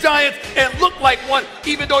land of giants and looked like one,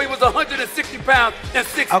 even though he was 160 pounds and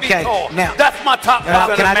 6 feet tall. Now, that's my top five.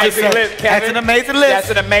 That's an amazing list, Kevin. That's an amazing list. That's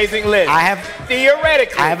an amazing list.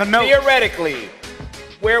 Theoretically, I have a note. Theoretically,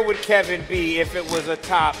 where would Kevin be if it was a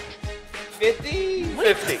top 50?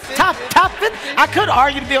 50. Top 50? I could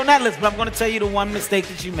argue to be on that list, but I'm going to tell you the one mistake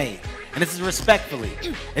that you made. And this is respectfully.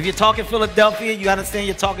 If you're talking Philadelphia, you understand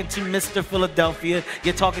you're talking to Mr. Philadelphia.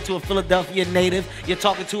 You're talking to a Philadelphia native. You're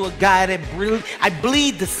talking to a guy that I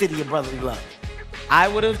bleed the city of brotherly love. I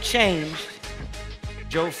would have changed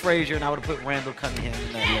Joe Frazier and I would have put Randall Cunningham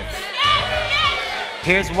in that list.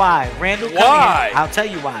 Here's why. Randall Cunningham, I'll tell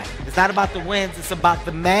you why. It's not about the wins, it's about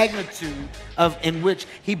the magnitude in which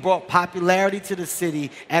he brought popularity to the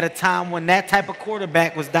city at a time when that type of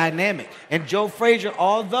quarterback was dynamic. And Joe Frazier,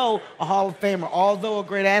 although a Hall of Famer, although a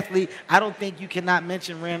great athlete, I don't think you cannot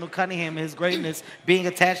mention Randall Cunningham and his greatness being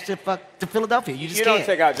attached to Philadelphia. You just can't. Don't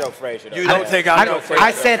take out Joe Frazier. You don't take out Joe Frazier.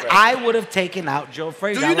 I said I would have taken out Joe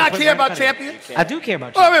Frazier. Do you not care about champions? I do care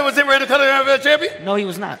about champions. Oh, wait, was it Randall Cunningham a champion? No, he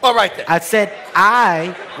was not. All right then. I said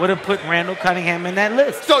I would have put Randall Cunningham in that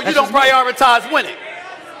list. So you don't prioritize winning?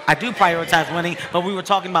 I do prioritize winning, but we were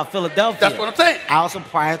talking about Philadelphia. That's what I'm saying. I also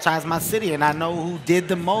prioritize my city, and I know who did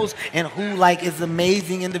the most and who, is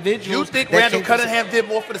amazing individuals. You think Randall Cunningham did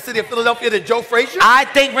more for the city of Philadelphia than Joe Frazier? I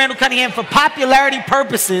think Randall Cunningham, for popularity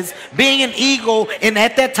purposes, being an Eagle, and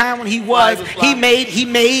at that time when he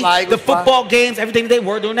made the football games, everything they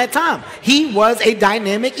were during that time. He was a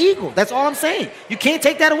dynamic Eagle. That's all I'm saying. You can't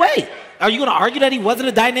take that away. Are you going to argue that he wasn't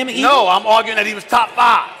a dynamic Eagle? No, I'm arguing that he was top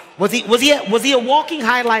 5. Was he a walking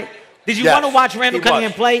highlight? Did you want to watch Randall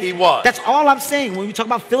Cunningham play? He was. That's all I'm saying when we talk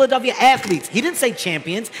about Philadelphia athletes. He didn't say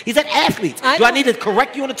champions. He said athletes. Do I need to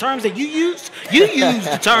correct you on the terms that you used? You used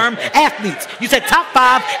the term athletes. You said top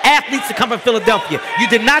 5 athletes to come from Philadelphia. You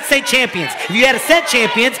did not say champions. If you had said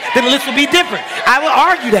champions, then the list would be different. I would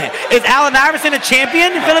argue that. Is Allen Iverson a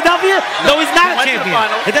champion in Philadelphia? No, he's not a champion.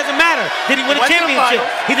 It doesn't matter. Did he win a championship?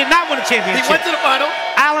 He did not win a championship. He went to the final.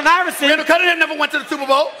 Allen Iverson. Randall Cunningham never went to the Super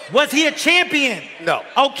Bowl. Was he a champion? No.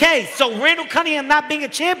 Okay, so Randall Cunningham not being a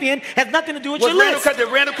champion has nothing to do with your list. Did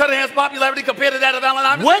Randall Cunningham's popularity compare to that of Allen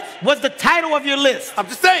Iverson? What was the title of your list? I'm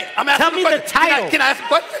just saying. I'm asking Tell me the title. Can I ask a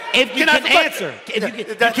question? If you can answer. If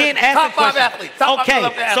you can't answer top 5 athletes.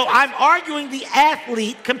 Okay, so I'm arguing the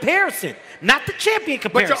athlete comparison, not the champion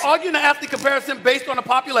comparison. But you're arguing the athlete comparison based on the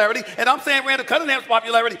popularity, and I'm saying Randall Cunningham's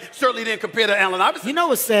popularity certainly didn't compare to Allen Iverson. You know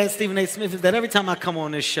what's sad, Stephen A. Smith, is that every time I come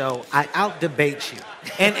on this show, I out-debate you.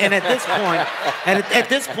 And at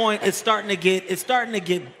this point, it's starting to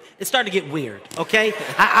get weird, okay? It's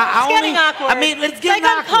getting awkward. I mean, it's getting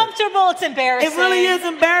awkward. Uncomfortable. It's embarrassing. It really is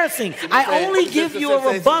embarrassing. I only give you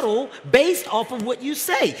a rebuttal based off of what you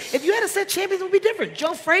say. If you had said champions, it would be different.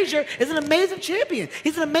 Joe Frazier is an amazing champion.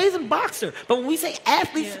 He's an amazing boxer. But when we say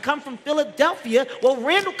athletes that come from Philadelphia, well,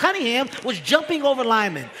 Randall Cunningham was jumping over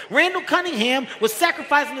linemen. Randall Cunningham was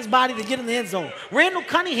sacrificing his body to get in the end zone. Randall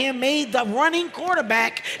Cunningham made the running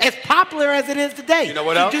quarterback as popular as it is today. You know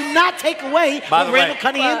what else? Do not take away what Randall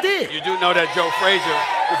Cunningham did. You do know that Joe Frazier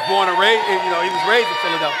was born and raised, he was raised in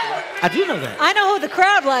Philadelphia. I do know that. I know who the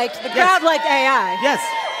crowd liked. The crowd liked AI. Yes.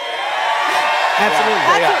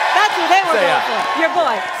 Absolutely. That's who they were going for. Your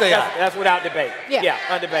boy. That's without debate. Yeah.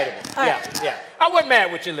 Undebatable. Right. Yeah. I wasn't mad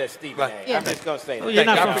with your list, Stephen. Yeah. I'm just going to say that. You're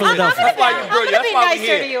not from Philadelphia. That's why you're brilliant. I'm going to be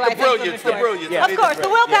nicer to you, I think. The brilliance. Of course, the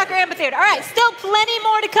Will Packer Amphitheater. All right, still plenty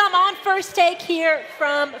more to come on First Take here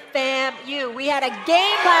from FAMU. We had a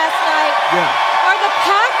game last night. Yeah. Are the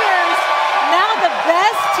Packers now the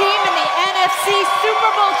best team in the NFC? Super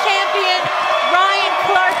Bowl champion Ryan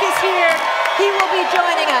Clark is here. He will be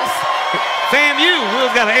joining us. FAMU,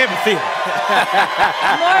 Will's got an amphitheater.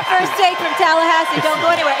 More First Take from Tallahassee. Don't go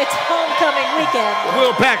anywhere. It's homecoming weekend.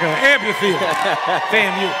 Will Packer, amphitheater.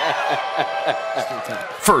 FAMU.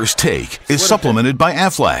 First Take is supplemented by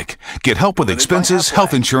Aflac. Get help with expenses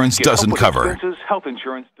health insurance doesn't cover. Health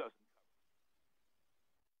insurance doesn't.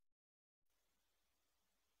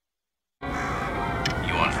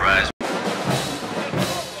 You want fries?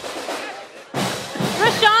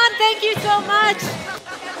 Rashawn, thank you so much.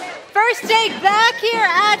 First Take back here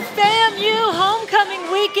at FAMU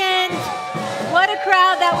homecoming weekend. What a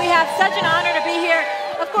crowd that we have. Such an honor to be here.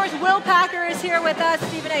 Of course, Will Packer is here with us,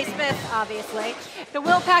 Stephen A. Smith, obviously. The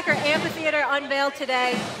Will Packer Amphitheater unveiled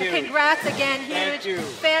today. Congrats again, huge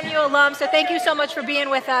FAMU alum, so thank you so much for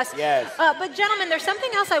being with us. Yes. But gentlemen, there's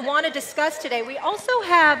something else I want to discuss today. We also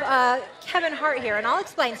have Kevin Hart here, and I'll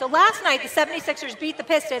explain. So last night, the 76ers beat the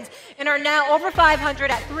Pistons and are now over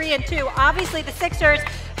 500 at 3-2. Obviously, the Sixers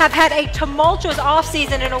have had a tumultuous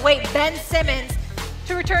offseason and await Ben Simmons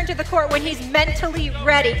to return to the court when he's mentally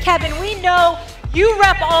ready. Kevin, we know you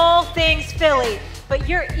rep all things Philly, but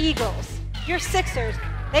your Eagles, your Sixers,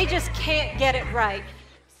 they just can't get it right.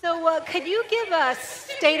 So could you give a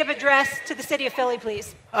state of address to the city of Philly,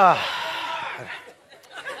 please?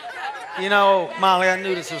 You know, Molly, I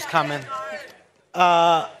knew this was coming.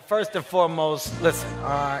 First and foremost, listen,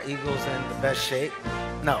 are our Eagles in the best shape?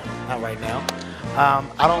 No, not right now.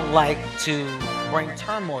 I don't like to bring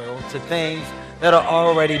turmoil to things that are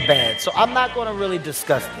already bad. So I'm not going to really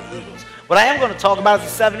discuss the Eagles. What I am going to talk about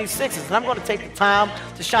is the 76ers, and I'm going to take the time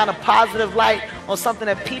to shine a positive light on something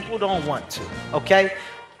that people don't want to, okay?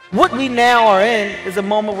 What we now are in is a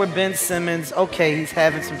moment where Ben Simmons, okay, he's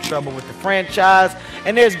having some trouble with the franchise,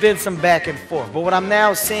 and there's been some back and forth. But what I'm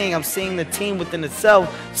now seeing, I'm seeing the team within itself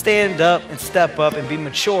stand up and step up and be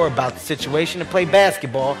mature about the situation and play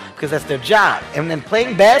basketball because that's their job. And then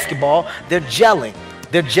playing basketball, they're gelling.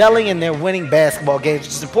 They're gelling and they're winning basketball games, which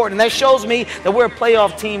is important. And that shows me that we're a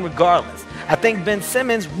playoff team regardless. I think Ben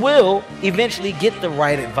Simmons will eventually get the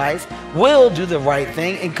right advice, will do the right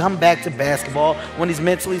thing, and come back to basketball when he's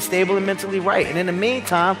mentally stable and mentally right. And in the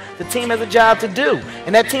meantime, the team has a job to do.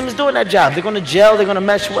 And that team is doing that job. They're going to gel. They're going to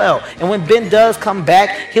mesh well. And when Ben does come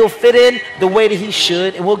back, he'll fit in the way that he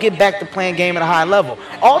should, and we'll get back to playing game at a high level.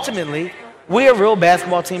 Ultimately, we're a real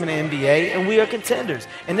basketball team in the NBA, and we are contenders.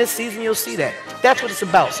 And this season, you'll see that. That's what it's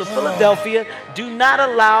about. So Philadelphia, do not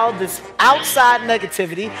allow this outside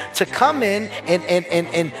negativity to come in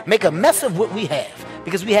and make a mess of what we have.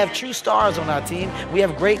 Because we have true stars on our team. We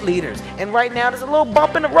have great leaders. And right now, there's a little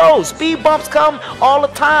bump in the road. Speed bumps come all the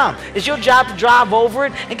time. It's your job to drive over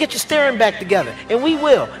it and get your steering back together. And we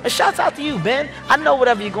will. And shouts out to you, Ben. I know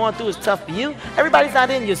whatever you're going through is tough for you. Everybody's not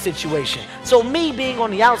in your situation. So me being on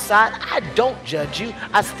the outside, I don't judge you.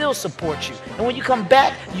 I still support you. And when you come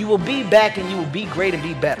back, you will be back and you will be great and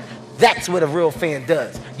be better. That's what a real fan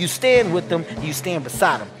does. You stand with them, you stand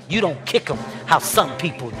beside them. You don't kick them how some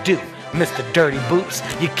people do. Mr. Dirty Boots,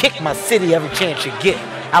 you kick my city every chance you get.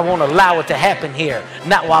 I won't allow it to happen here.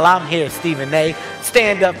 Not while I'm here, Stephen A.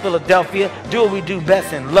 Stand up, Philadelphia. Do what we do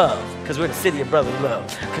best in love, because we're the city of brotherly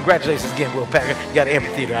love. Congratulations again, Will Packer. You got an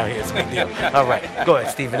amphitheater out here. It's a good deal. All right, go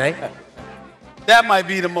ahead, Stephen A. That might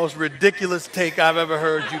be the most ridiculous take I've ever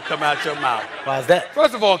heard you come out your mouth. Why is that?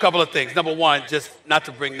 First of all, a couple of things. Number one, just not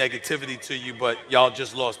to bring negativity to you, but y'all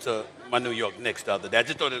just lost to my New York Knicks the other day. I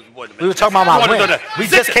just thought it was We were talking about my win. We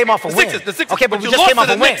just came off a win. Okay, but we just came off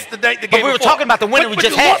a win. But we were talking about the win we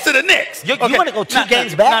just had. You lost to the Knicks. You want to go two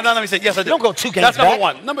games back? No, let me say, yes, I do. You don't go 2 games back. That's number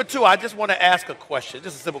one. Number two, I just want to ask a question.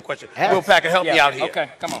 Just a simple question. Will Packer, help me out here. Okay,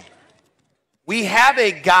 come on. We have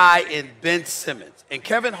a guy in Ben Simmons, and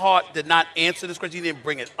Kevin Hart did not answer this question. He didn't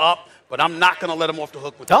bring it up, but I'm not going to let him off the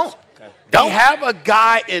hook with this. Don't. We have a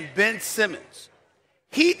guy in Ben Simmons.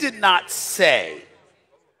 He did not say,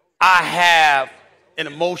 I have an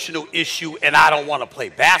emotional issue and I don't want to play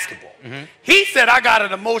basketball. He said, I got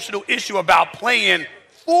an emotional issue about playing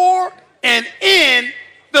for and in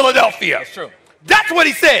Philadelphia. That's true. That's what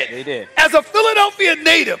he said. He did. As a Philadelphia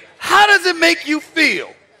native, how does it make you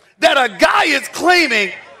feel that a guy is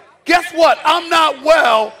claiming, guess what, I'm not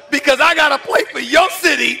well because I got to play for your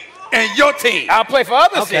city and your team? I'll play for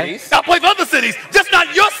other cities. I'll play for other cities, just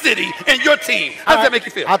not your city and your team. How does that make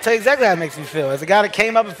you feel? I'll tell you exactly how it makes me feel. As a guy that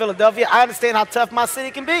came up in Philadelphia, I understand how tough my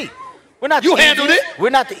city can be. We're not you handled it?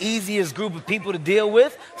 We're not the easiest group of people to deal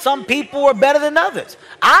with. Some people are better than others.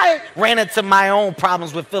 I ran into my own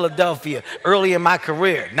problems with Philadelphia early in my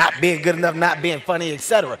career, not being good enough, not being funny,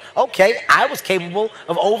 etc. Okay, I was capable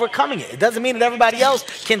of overcoming it. It doesn't mean that everybody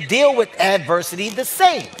else can deal with adversity the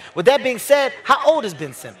same. With that being said, how old has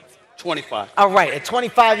Ben Simmons? 25. All right, at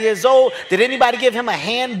 25 years old, did anybody give him a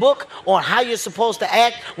handbook on how you're supposed to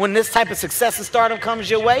act when this type of success and stardom comes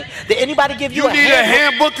your way? Did anybody give you a handbook? You need a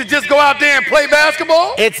handbook to just go out there and play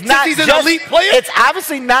basketball? It's not he's just, an elite player? It's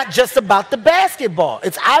obviously not just about the basketball.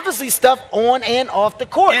 It's obviously stuff on and off the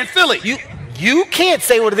court. And Philly. You can't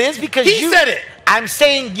say what it is because he said it. I'm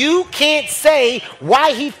saying you can't say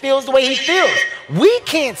why he feels the way he feels. We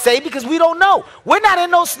can't say because we don't know. We're not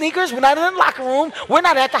in those sneakers. We're not in the locker room. We're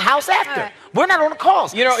not at the house after. We're not on the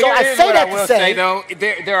calls. You know, so I say that to say, though,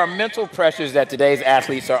 there are mental pressures that today's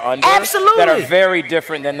athletes are under. Absolutely. That are very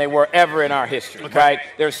different than they were ever in our history, right?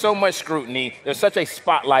 There's so much scrutiny. There's such a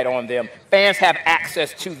spotlight on them. Fans have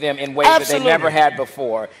access to them in ways that they never had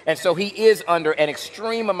before. And so he is under an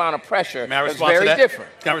extreme amount of pressure that's very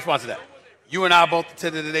different. Can I respond to that? You and I both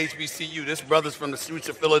attended at HBCU. This brother's from the streets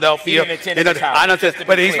of Philadelphia. He attended the college,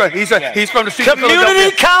 but he's from the streets of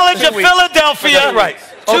Philadelphia. Community College of Philadelphia. That's right.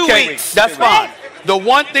 Okay, that's fine. The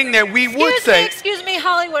one thing that we would say... Excuse me,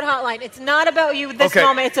 Hollywood Hotline. It's not about you this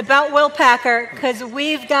moment. It's about Will Packer, because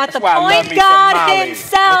we've got the point guard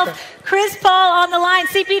himself, Chris Paul, on the line.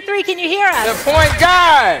 CP3, can you hear us? The point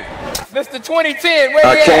guard, Mr. 2010, where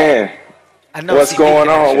you at? I know what's going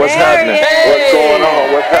on? What's happening? What's going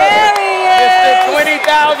on? What's happening? Mr.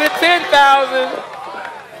 20,000, 10,000.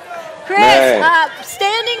 Chris,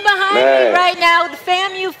 standing behind me right now, the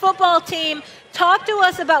FAMU football team. Talk to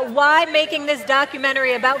us about why making this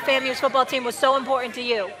documentary about FAMU's football team was so important to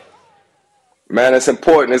you. Man, it's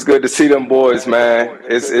important. It's good to see them boys, man.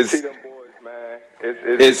 It's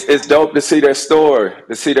dope to see their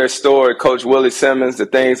story. Coach Willie Simmons, the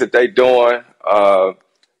things that they doing.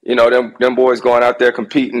 You know, them boys going out there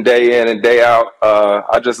competing day in and day out.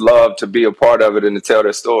 I just love to be a part of it and to tell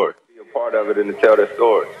their story.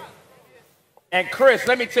 And Chris,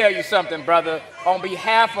 let me tell you something, brother. On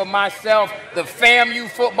behalf of myself, the FAMU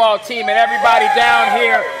football team, and everybody down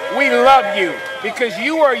here, we love you because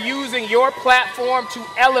you are using your platform to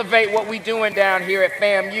elevate what we're doing down here at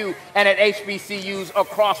FAMU and at HBCUs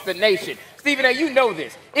across the nation. Stephen A., you know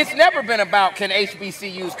this. It's never been about can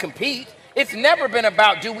HBCUs compete. It's never been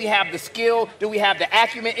about do we have the skill, do we have the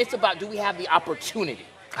acumen. It's about do we have the opportunity.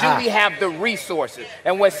 Do we have the resources?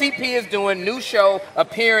 And what CP is doing, new show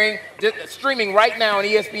appearing, streaming right now on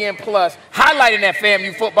ESPN Plus, highlighting that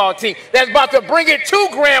FAMU football team that's about to bring it to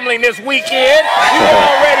Grambling this weekend. You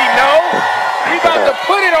already know. We about to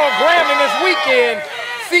put it on Grambling this weekend.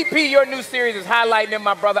 CP, your new series is highlighting them,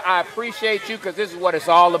 my brother. I appreciate you because this is what it's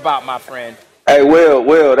all about, my friend. Hey,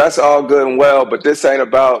 Will, that's all good and well, but this ain't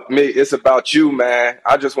about me. It's about you, man.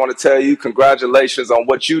 I just want to tell you congratulations on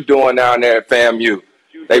what you doing down there at FAMU.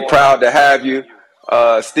 They proud to have you.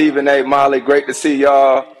 Stephen A., Molly, great to see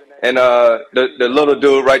y'all. And the little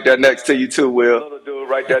dude right there next to you too, Will.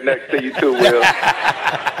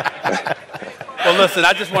 Well, listen,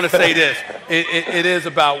 I just want to say this. It is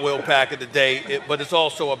about Will Packer today, but it's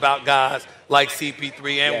also about guys like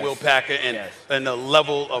CP3 and Will Packer and the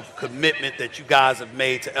level of commitment that you guys have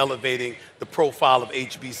made to elevating the profile of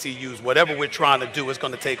HBCUs. Whatever we're trying to do, it's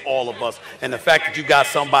going to take all of us. And the fact that you got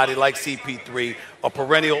somebody like CP3, a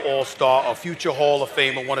perennial all-star, a future Hall of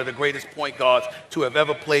Famer, one of the greatest point guards to have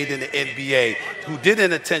ever played in the NBA, who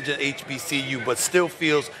didn't attend an HBCU but still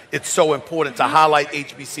feels it's so important to highlight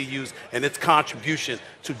HBCUs and its contribution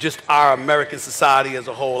to just our American society as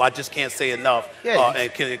a whole. I just can't say enough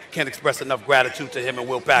and can't express enough gratitude to him and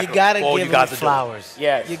Will Packer. You got to give him flowers.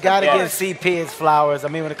 Yes. You got to give CP his flowers. I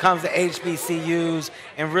mean, when it comes to HBCUs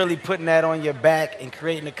and really putting that on your back and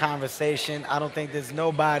creating a conversation, I don't think there's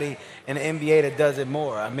nobody in the NBA that does it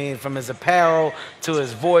more. I mean, from his apparel to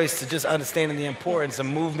his voice to just understanding the importance of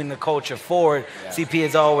moving the culture forward, CP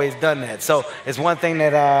has always done that. So it's one thing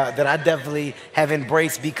that I definitely have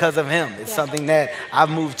embraced because of him. It's something that I've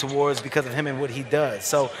moved towards because of him and what he does.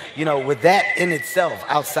 So, you know, with that in itself,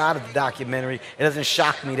 outside of the documentary, it doesn't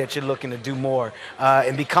shock me that you're looking to do more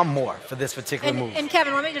and become more for this particular move. And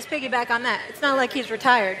Kevin, let me just piggyback on that. It's not like he's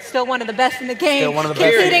retired. Still one of the best in the game. Still one of the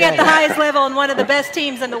best competing at the highest level and one of the best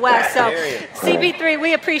teams in the West. So, CP3,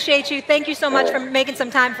 we appreciate you. Thank you so much for making some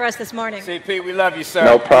time for us this morning. CP, we love you, sir.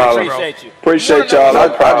 No problem. Appreciate you. Appreciate y'all.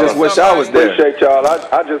 I just wish I was there.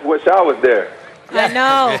 I just wish I was there. I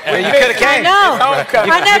know. You could have came. I know.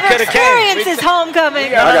 I never experienced his homecoming.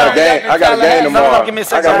 I got a game tomorrow.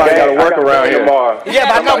 I got to work around here tomorrow. Yeah,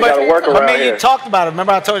 but I know, but I mean, you talked about it.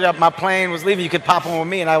 Remember I told you my plane was leaving. You could pop on with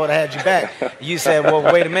me, and I would have had you back. You said, well,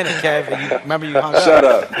 wait a minute, Kev. And remember you hung up. Shut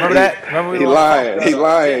up. Remember that? Remember he lying. He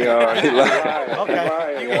lying, y'all. He lying.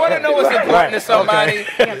 Okay. You want to know what's important to somebody?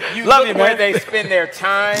 You Love look you, where man. they spend their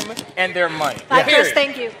time and their money. Chris,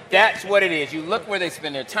 thank you. That's what it is. You look where they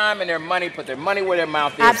spend their time and their money, put their money where their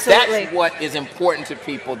mouth is. Absolutely. That's what is important to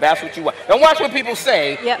people. That's what you want. Don't watch what people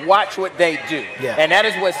say. Watch what they do. And that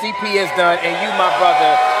is what CP has done, and you, my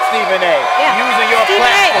brother, Stephen A. Using your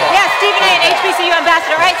platform. Stephen A, an HBCU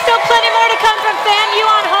ambassador. All right, still plenty more to come from FAMU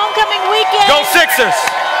on homecoming weekend. Go Sixers!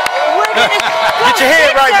 Get your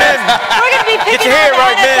head right, man. We're going to be picking up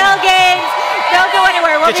the NFL games. Don't go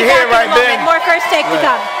anywhere. We'll be back in a moment. More First Take to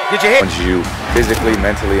come. Get your head. You physically,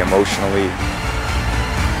 mentally, emotionally,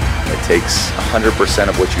 like it takes 100%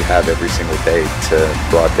 of what you have every single day to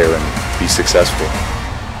go out there and be successful.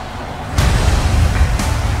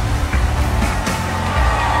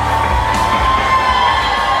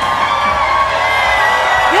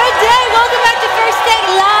 Good day. Welcome back to First Take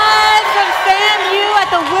live from FAMU at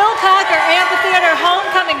the Will Cocker Amphitheater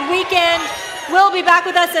homecoming weekend. Will be back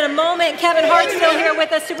with us in a moment. Kevin Hart's still here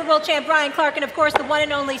with us, Super Bowl champ Brian Clark, and of course the one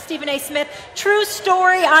and only Stephen A. Smith. True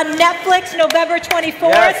Story on Netflix, November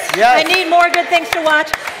 24th. I need more good things to watch.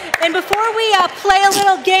 And before we play a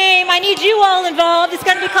little game, I need you all involved. It's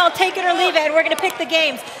going to be called Take It or Leave It, and we're going to pick the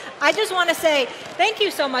games. I just want to say thank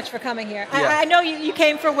you so much for coming here. I know you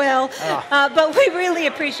came for Will, but we really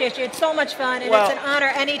appreciate you. It's so much fun, and it's an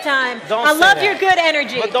honor anytime. I love your good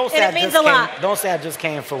energy, and it means a lot. Don't say I just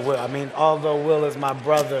came for Will. I mean, although Will is my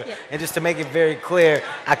brother, and just to make it very clear,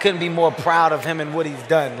 I couldn't be more proud of him and what he's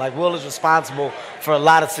done. Like, Will is responsible for a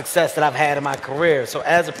lot of success that I've had in my career. So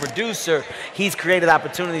as a producer, he's created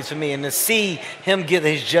opportunities for me, and to see him get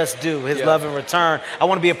his just due, his love in return, I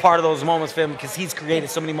want to be a part of those moments for him because he's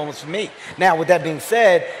created so many moments for me. Now, with that being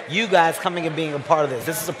said, you guys coming and being a part of this.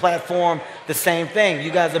 This is a platform, the same thing.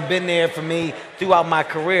 You guys have been there for me throughout my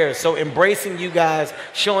career. So embracing you guys,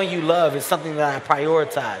 showing you love is something that I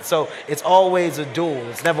prioritize. So it's always a duel.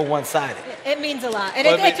 It's never one-sided. It means a lot. And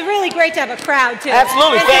it's really great to have a crowd, too.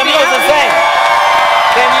 Absolutely. Family is the same.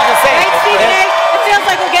 Family is the same. Right, Stephen A.? It feels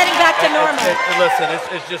like we're getting back to normal.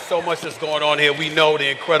 Listen, it's just so much that's going on here. We know the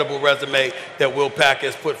incredible resume that Will Packer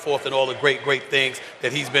has put forth and all the great things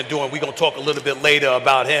that he's been doing. We're going to talk a little bit later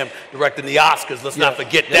about him directing the Oscars. Let's not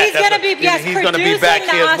forget that. He's going to be, he's going to be back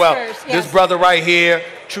here as well. This brother right here,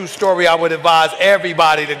 True Story, I would advise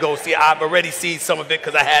everybody to go see. I've already seen some of it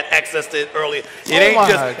because I had access to it earlier. It ain't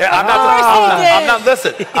just,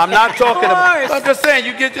 listen, I'm not talking about, I'm just saying,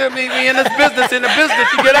 you get to me in this business,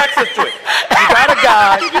 you get access to it. You got a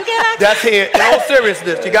guy that's here, in all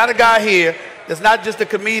seriousness, you got a guy here that's not just a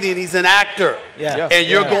comedian, he's an actor. And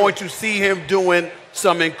you're going to see him doing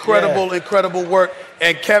some incredible work.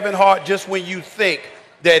 And Kevin Hart, just when you think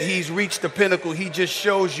that he's reached the pinnacle, he just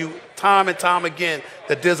shows you time and time again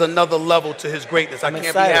that there's another level to his greatness. I can't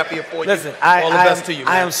be happier for you. Listen, all the best to you,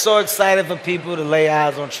 man. I am so excited for people to lay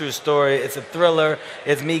eyes on True Story. It's a thriller.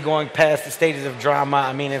 It's me going past the stages of drama.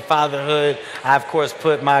 I mean, in fatherhood, I, of course,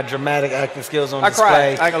 put my dramatic acting skills on display. I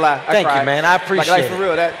cried. I ain't gonna lie. Thank you, man. I appreciate it. Like, for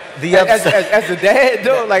real, as a dad,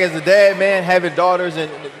 though, like as a dad, man, having daughters,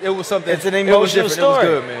 and it was something. It's an emotional story.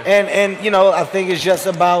 It was good, man. And you know, I think it's just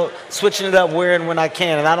about switching it up where and when I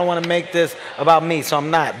can. And I don't want to make this about me, so I'm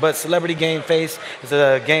not. But Celebrity Game Face is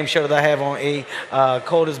a game show that I have on E!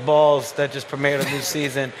 Cold as Balls that just premiered a new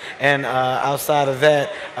season. And outside of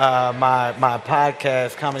that, my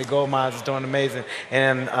podcast, Comedy Gold Mines, is doing amazing.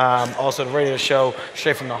 And also the radio show,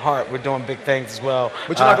 Straight from the Heart, we're doing big things as well.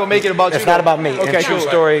 But you're not going to make it about you? It's not about me. Okay, and True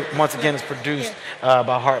Story, once again, is produced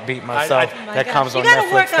by Heartbeat myself. That comes on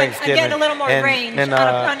Netflix Thanksgiving. You got to work on getting a little more range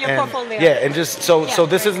on your portfolio. Yeah, and just so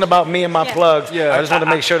this isn't about me and my plugs. I just want to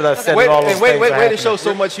make sure that I said it all those things. Wait to show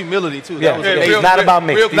so much humility, too. It's not about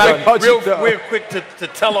me. Real quick to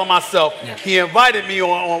tell on myself, he invited me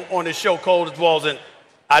on the show Cold as Balls, and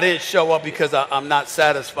I didn't show up because I'm not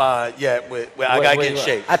satisfied yet with I gotta get in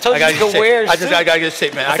shape. I told you you could wear a suit. I gotta get in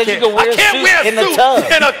shape, man. I can't wear a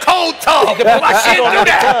suit in a cold tub. I can't do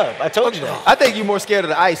that. I told you that. I think you're more scared of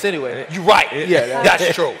the ice anyway. You're right. Yeah,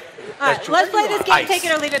 that's true. All right, let's play this game, Take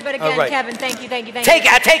It or Leave It. But again, Kevin, thank you. Take it.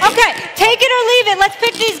 Okay, take it or leave it. Let's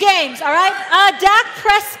pick these games, all right? Dak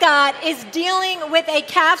Prescott is dealing with a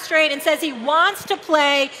calf strain and says he wants to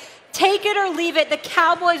play. Take it or leave it. The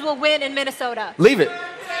Cowboys will win in Minnesota. Leave it.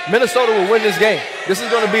 Minnesota will win this game. This is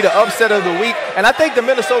going to be the upset of the week. And I think the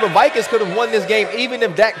Minnesota Vikings could have won this game even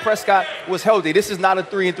if Dak Prescott was healthy. This is not a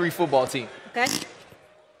 3-3 football team. Okay.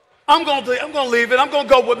 I'm going to leave it. I'm going to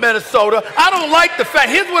go with Minnesota. I don't like the fact.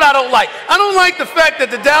 Here's what I don't like. I don't like the fact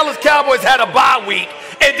that the Dallas Cowboys had a bye week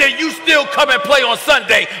and then you still come and play on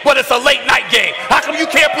Sunday, but it's a late night game. How come you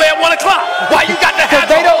can't play at 1 o'clock? Why you got to have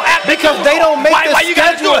the whole afternoon? Because they don't make the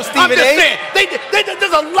schedule, Stephen A. I'm just saying,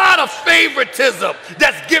 there's a lot of favoritism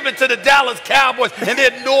that's given to the Dallas Cowboys and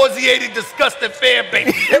their nauseating, disgusting fan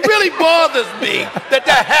base. It really bothers me that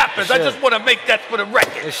happens. I just want to make that for the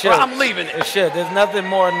record. I'm leaving it. It should. There's nothing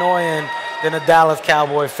more annoying than a Dallas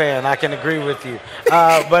Cowboy fan. I can agree with you.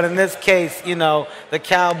 But in this case, you know, the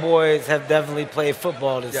Cowboys have definitely played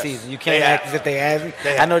football this season. You can't act as if they haven't.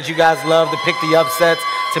 I know that you guys love to pick the upsets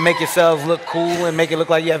to make yourselves look cool and make it look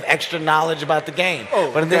like you have extra knowledge about the game.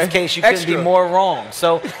 But in this case, you couldn't be more wrong.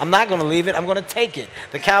 So I'm not going to leave it. I'm going to take it.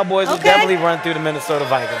 The Cowboys will definitely run through the Minnesota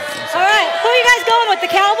Vikings. All right. Who are you guys going with?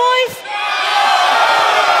 The Cowboys?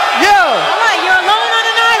 Yeah. All right. You're alone on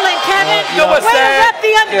an island, Kevin. You know what's sad?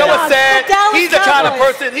 You know what's sad? He's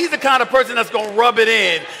the kind of person that's gonna rub it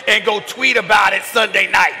in and go tweet about it Sunday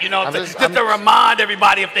night. You know, just to remind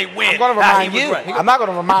everybody if they win. I'm gonna remind you. I'm not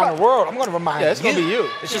gonna remind the world. I'm gonna remind you. Yeah, it's gonna be you.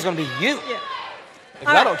 It's just gonna be you. Yeah.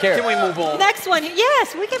 I don't care. Can we move on? Next one.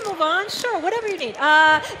 Yes, we can move on. Sure, whatever you need.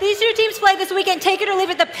 These two teams play this weekend. Take it or leave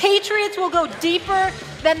it. The Patriots will go deeper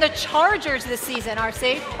than the Chargers this season,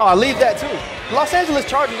 RC. Oh, I'll leave that too. The Los Angeles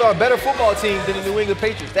Chargers are a better football team than the New England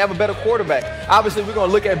Patriots. They have a better quarterback. Obviously, we're going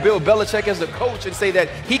to look at Bill Belichick as a coach and say that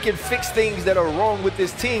he can fix things that are wrong with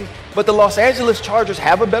this team. But the Los Angeles Chargers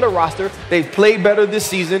have a better roster. They've played better this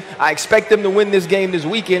season. I expect them to win this game this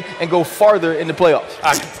weekend and go farther in the playoffs.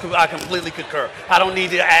 I completely concur. I don't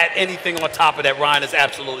need to add anything on top of that. Ryan is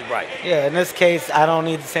absolutely right. Yeah, in this case, I don't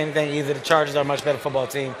need to say anything either. The Chargers are a much better football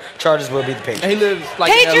team. Chargers will beat the Patriots. And he lives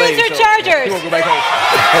like Patriots in LA, or Chargers? He won't go back home.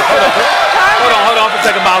 Hold on for a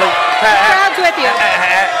second, Molly. Crowd's with you.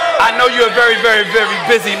 I know you're a very, very, very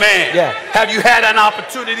busy man. Yeah. Have you had an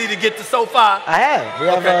opportunity to get to SoFi? I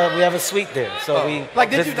have. We have a suite there, so we.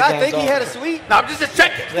 Like, did you not think he had a suite? No, I'm just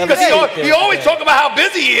checking because he always talk about how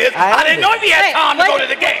busy he is. I didn't know if he had time to go to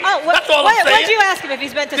the game. That's all I'm saying. What'd you ask him if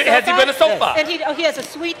he's been to SoFi? Has he been to SoFi? And he has a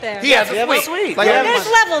suite there. He has a suite. Like, there's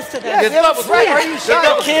levels to this. There's levels. Right? Are you sure?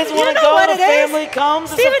 The kids want to go. The family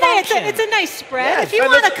comes. Stephen A, it's a nice spread. If you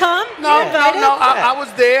want to come, no. I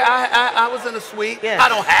was there. I was in a suite. I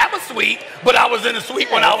don't have a suite, but I was in a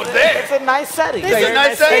suite when I was there. It's a nice setting. It's a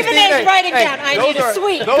nice setting. Stephen A is writing down. I need a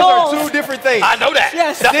suite. Those are two different things. I know that.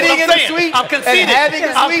 Yes. That's Sitting what I'm in the saying. suite I'm conceding. and having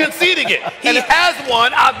a I'm suite. conceding it. He has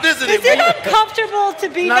one. I visited. Is it uncomfortable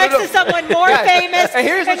to be next to someone more famous and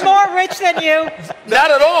what more rich than you?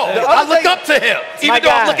 Not at all. I look up to him. Even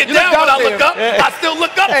though I'm looking down when I look up, I still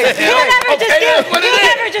look up to him. He'll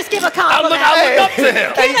never just give a compliment. I look up to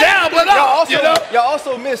him. Down but up. Y'all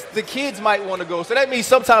also missed the kids might want to go. So that means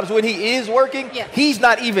sometimes when he is working, he's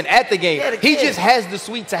not even at the game. He just has the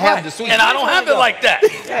suite to have the suite. And I don't have it like that.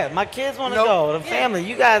 Yeah, my kids want to go. The family,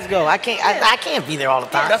 you guys go. I can't be there all the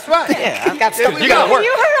time. That's right. Yeah, I've got stuff. You got to work.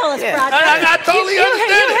 You heard all this, broadcast. I totally understand.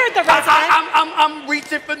 You heard the resume. I'm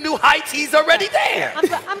reaching for new heights. He's already there. I'm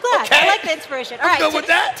glad. Okay. I like the inspiration. All right, good with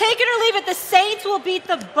that. Take it or leave it. The Saints will beat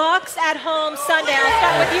the Bucks at home Sunday. I'll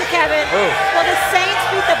start with you, Kevin. Will the Saints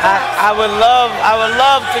beat the Bucks? I would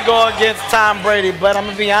love to go against Tom Brady, but I'm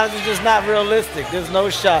gonna be honest, it's just not realistic. There's no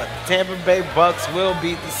shot. Tampa Bay Bucks will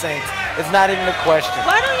beat the Saints. It's not even a question.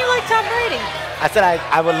 Why don't you like Tom Brady? I said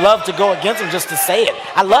I would love to go against him just to say it.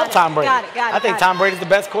 I love Tom Brady. Got it. I think Tom Brady's the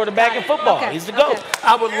best quarterback in football. Okay. He's the GOAT.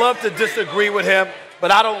 I would love to disagree with him,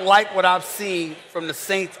 but I don't like what I've seen from the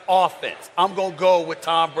Saints offense. I'm going to go with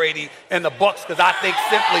Tom Brady and the Bucks because I think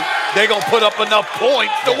simply they're going to put up enough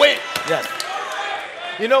points to win. Yes.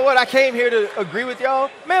 You know what? I came here to agree with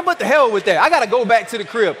y'all. Man, what the hell with that? I got to go back to the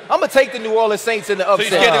crib. I'm going to take the New Orleans Saints in the upset.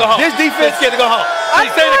 So you're scared to go home? This defense. Scared to go home. I'm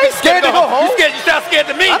not scared to go home. You sound scared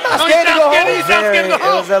to me. I'm not scared to go home. You sound scared to go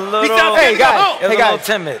home. It was a little, Hey, guys. It was a little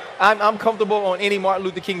timid. I'm comfortable on any Martin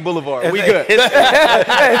Luther King Boulevard. We good. We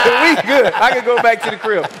good. I can go back to the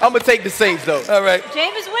crib. I'm going to take the Saints, though. All right.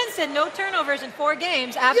 Jameis Winston, no turnovers in 4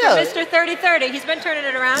 games after Mr. 30-30. He's been turning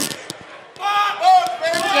it around.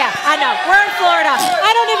 Yeah, I know. We're in Florida. I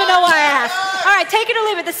don't even know why I asked. All right, take it or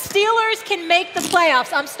leave it. The Steelers can make the playoffs.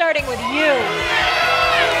 I'm starting with you.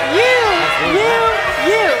 You.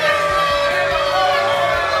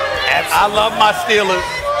 I love my Steelers.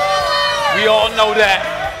 We all know that.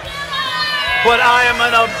 But I am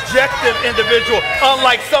an objective individual.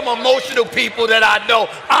 Unlike some emotional people that I know,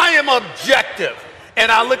 I am objective.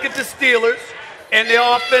 And I look at the Steelers and their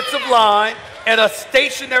offensive line and a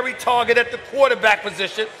stationary target at the quarterback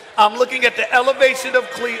position. I'm looking at the elevation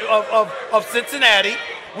of Cincinnati.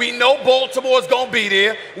 We know Baltimore is going to be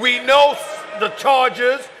there. We know the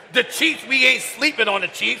Chargers, the Chiefs. We ain't sleeping on the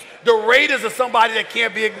Chiefs. The Raiders are somebody that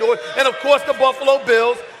can't be ignored. And, of course, the Buffalo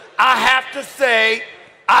Bills. I have to say,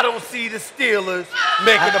 I don't see the Steelers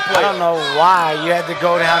making the playoffs. I don't know why you had to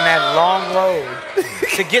go down that long road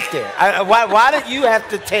to get there. Why did you have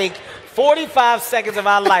to take 45 seconds of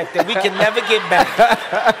our life that we can never get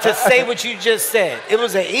back to say what you just said? It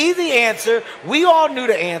was an easy answer. We all knew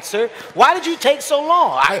the answer. Why did you take so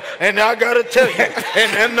long? And I got to tell you,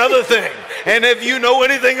 and another thing, and if you know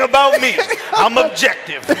anything about me, I'm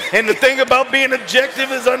objective. And the thing about being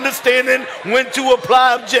objective is understanding when to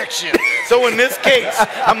apply objection. So in this case,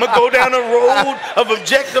 I'm going to go down a road of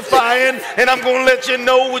objectifying, and I'm going to let you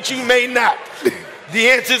know what you may not. The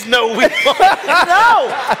answer is no. No,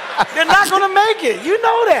 they're not going to make it. You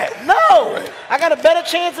know that. No. I got a better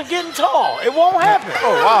chance of getting tall. It won't happen.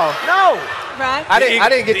 Oh, wow. No. Right? I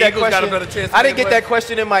didn't get that question. Got a better chance I didn't get that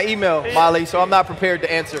question in my email, Molly, so I'm not prepared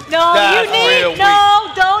to answer. No, That's you need, real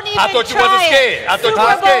no, don't even try I thought you wasn't scared. I thought you Super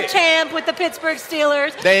wasn't Bowl scared. champ with the Pittsburgh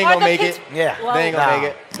Steelers. They ain't gonna make it. Yeah. Well, They ain't gonna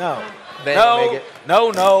make it. No. They ain't gonna make it.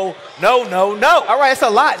 No. All right, that's a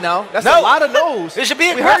lot now. That's a lot of no's. It should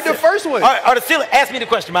be We heard aggressive. the first one. All right, the Steelers, ask me the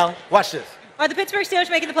question, Molly. Watch this. Are the Pittsburgh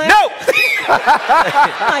Steelers making the playoffs? No.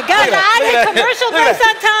 Oh my God, I get commercial breaks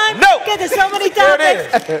on time. No. Get to so many There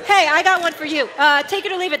it topics. Hey, I got one for you. Take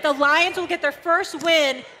it or leave it. The Lions will get their first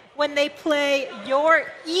win when they play your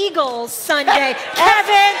Eagles Sunday.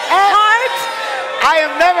 Kevin Hart. I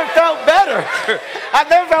have never felt better. I've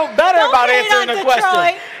never felt better Don't about hate answering on the Detroit.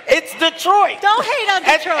 question. It's Detroit. Don't hate on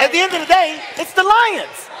Detroit. At the end of the day, it's the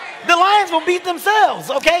Lions. The Lions will beat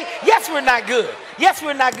themselves, okay? Yes, we're not good. Yes,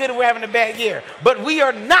 we're not good and we're having a bad year. But we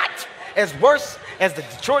are not as worse as the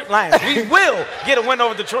Detroit Lions. We will get a win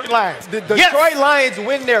over the Detroit Lions. The Detroit Lions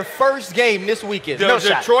win their first game this weekend. The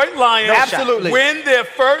Detroit Lions win their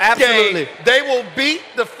first game. They will beat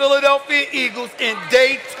the Philadelphia Eagles in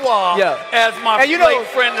day 12, as my late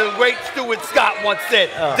friend, the great Stuart Scott, once said.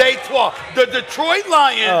 Day 12. The Detroit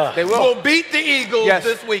Lions will beat the Eagles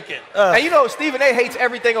this weekend. And you know, Stephen A. hates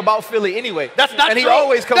everything about Philly anyway. That's not and true. he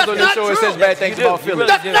always comes That's on the not show and true. says bad things about Philly.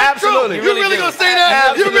 That's not Absolutely. true. You really gonna say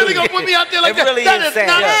that? You really gonna put me out there like that? really That is is sad.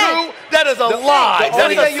 not true. That is a lie. The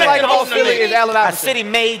only thing you like about Philly is Allen Our Iverson. city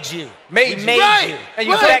made you. Made We you. made Right. you. And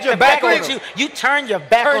you turned your back on at him. you. You turned your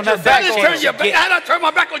back on us. I didn't turn your back. I didn't turn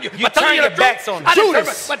my back on you. You turned your backs on I didn't turn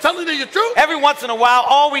Judas. my, but telling you the truth. Every once in a while,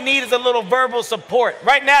 all we need is a little verbal support.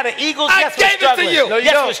 Right now, the Eagles, I yes, we're gave it to struggling. you. No, you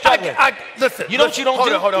yes, don't. we're struggling. Listen. You know what you don't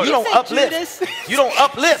do? Hold on. You don't say uplift. Judas? You don't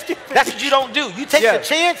uplift. That's what you don't do. You take the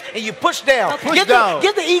chance and you push down. Push give down.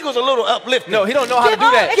 Give the Eagles a little uplifting. No, he don't know how to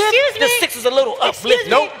do that. Excuse Give me. the Sixers a little Excuse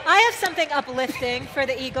uplifting. me. I have something uplifting for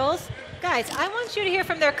the Eagles. Guys, I want you to hear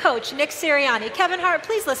from their coach, Nick Sirianni. Kevin Hart,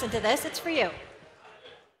 please listen to this. It's for you.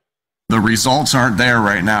 The results aren't there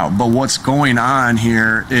right now, but what's going on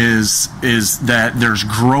here is that there's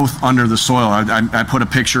growth under the soil. I put a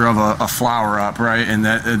picture of a flower up, right, and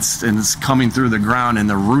that it's coming through the ground, and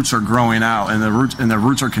the roots are growing out, and the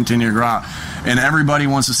roots are continuing to grow out, and everybody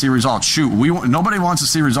wants to see results. Shoot, nobody wants to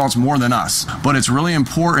see results more than us, but it's really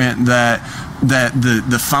important that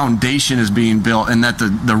the foundation is being built and that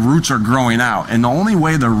the roots are growing out, and the only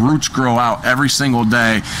way the roots grow out every single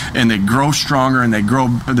day and they grow stronger and they grow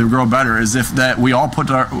better is if that we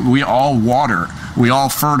all water, we all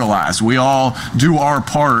fertilize, we all do our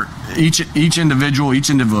part. Each individual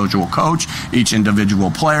coach, each individual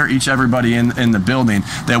player, everybody in the building,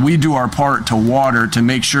 that we do our part to water to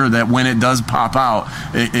make sure that when it does pop out,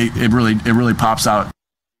 it really pops out.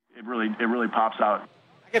 It really pops out.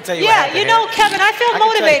 I can tell you what happened you know, Kevin, I feel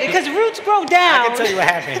motivated because roots grow down. I can tell you what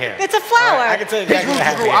happened here. It's a flower. I can tell you what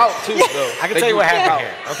happened grew here. out too, though. I can tell you what happened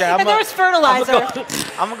here. Okay, And there was fertilizer.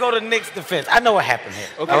 I'm gonna go to Nick's defense. I know what happened here.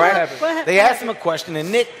 Okay, all right? what happened? They asked him a question, and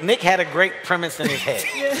Nick had a great premise in his head.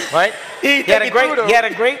 Right? He had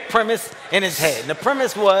a great premise in his head. And the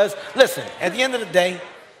premise was, listen, at the end of the day,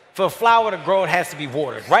 for a flower to grow, it has to be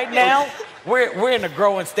watered. Right now, we're in the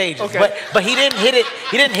growing stages. Okay. But he didn't hit it.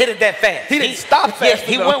 He didn't hit it that fast. He didn't stop fast.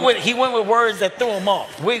 Yeah, he went with words that threw him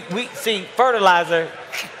off. We see fertilizer.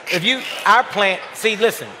 Our plant. See,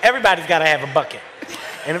 listen. Everybody's got to have a bucket,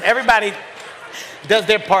 and if everybody does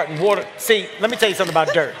their part in water. See, let me tell you something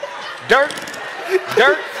about dirt. Dirt.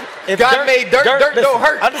 If God made dirt don't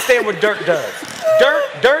hurt. Understand what dirt does.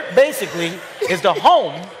 Dirt basically is the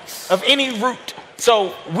home of any root.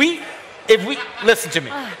 So if we listen to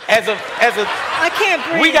me, as a I can't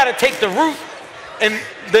breathe. we got to take the root, and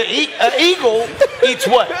the eagle eats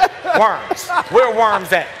what? Worms. Where are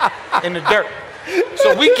worms at? In the dirt.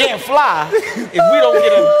 So we can't fly if we don't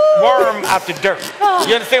get a worm out the dirt.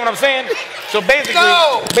 You understand what I'm saying? So basically,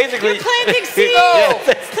 You're planting seeds.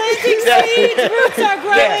 Planting seeds. Roots are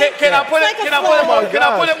growing. Can I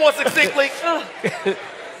put it more succinctly?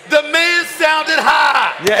 The man sounded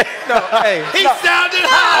high. Yeah. No, hey. He sounded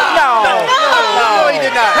high. No, he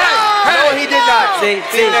did not. No, he did not. See,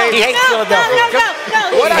 he hates Philadelphia.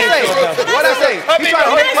 No. What I say? He tried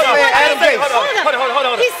to make this man Adam Gates.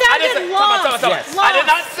 Hold on. He sounded lost. Yes. I did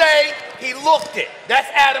not say he looked it.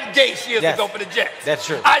 That's Adam Gates years Yes. ago for the Jets. That's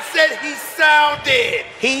true. I said he sounded.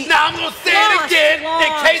 Now I'm going to say it again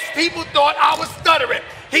in case people thought I was stuttering.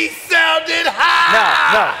 He sounded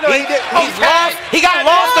high. No, he did. He's lost. He got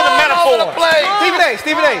lost in the metaphor.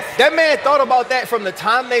 Stephen A. That man thought about that from the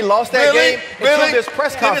time they lost that game until this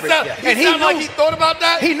press conference. And he knew like he thought about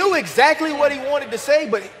that. He knew exactly what he wanted to say,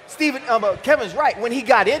 but Kevin's right. When he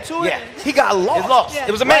got into it, he got lost.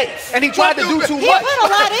 It was a maze. And he tried to do too much. He put a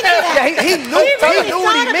lot into that. Yeah, he knew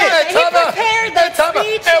what he meant. He prepared that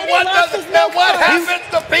speech and what happens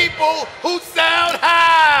to people who sound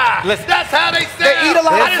high? That's how they sound. They eat a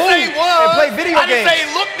lot of food and play video games. I didn't say he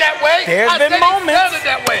looked that way.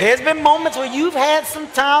 There's been moments where you've had some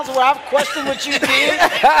times where I've questioned what you did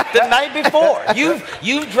the night before.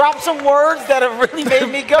 You've dropped some words that have really made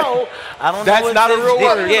me go, I don't know. That's not a real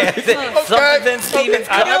word. Yeah. Something's in Steven's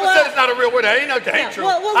I never said it's not a real word. That ain't true.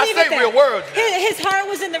 We'll I say real words. His heart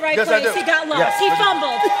was in the right Yes, place. I do. He got lost. Yes. He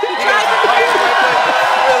fumbled. He tried to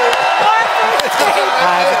from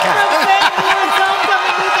FAMU's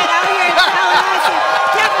homecoming weekend out here in Tallahassee.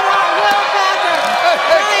 Kevin Hart, Will Packer,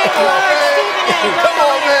 Ryan Clark, Stephen A. Come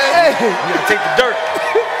on, man. You gotta take the dirt.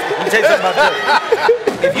 Let me tell you something about dirt.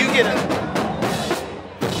 If you get a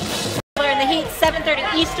in the Heat, 7:30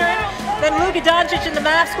 Eastern. Then Luka Doncic and the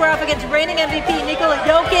Mavs square off against reigning MVP Nikola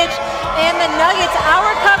Jokic and the Nuggets.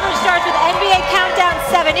 Our coverage starts with NBA Countdown,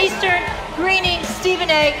 7 Eastern. Greeny, Stephen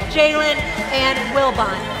A., Jalen, and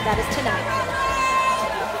Wilbon. That is tonight.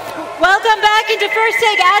 Welcome back into First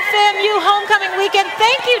Take at FAMU Homecoming Weekend.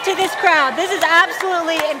 Thank you to this crowd. This is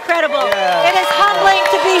absolutely incredible. It is humbling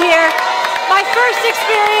to be here. My first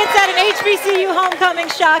experience at an HBCU homecoming,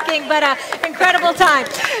 shocking, but incredible time.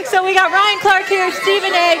 So we got Ryan Clark here,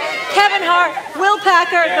 Stephen A., Kevin Hart, Will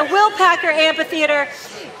Packer, the Will Packer Amphitheater.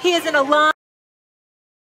 He is an alum,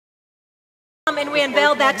 and we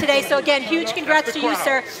unveiled that today. So again, huge congrats to you,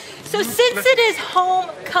 sir. So since it is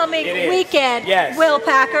homecoming weekend, Will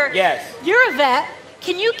Packer, you're a vet.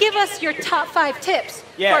 Can you give us your top 5 tips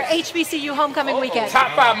for HBCU homecoming weekend?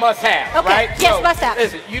 Top 5 must-have, right? Yes, so, must-have.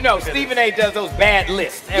 Listen, you know Stephen A. does those bad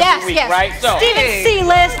lists every week, right? So Stephen C.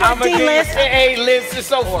 list or D list. A list is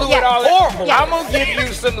so fluid. All that. I'm gonna give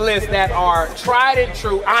you some lists that are tried and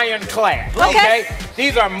true, ironclad. Okay.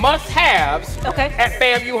 These are must-haves at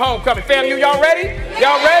FAMU homecoming. FAMU, y'all ready?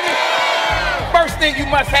 Y'all ready? First thing you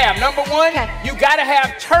must have, number 1, you gotta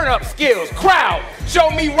have turn-up skills. Crowd, show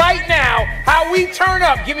me right now how we turn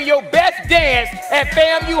up. Give me your best dance at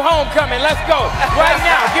FAMU homecoming. Let's go. Right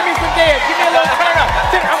now, give me some dance. Give me a little turn up.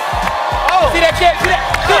 See that, kid? See that?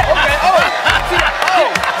 See that? Okay. See that?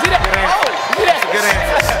 See that? See that? Good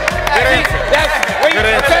answer. Good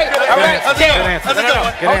answer. Okay. All right.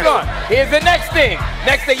 Hold on. Here's the next thing.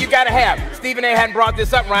 Next thing you gotta have. Stephen A. hadn't brought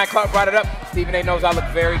this up. Ryan Clark brought it up. Stephen A. knows I look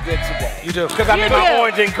very good today. You do. Because I'm in my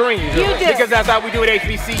orange and green. You do. Because that's how we do at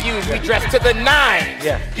HBCUs. We dress to the nines.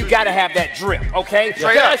 Yeah. You gotta have that drip, okay?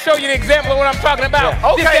 Can I show you the example of what I'm talking about?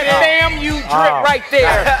 Yeah. Okay. This that FAMU drip right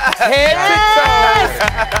there.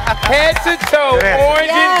 Head to toe,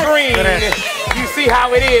 orange and green. You see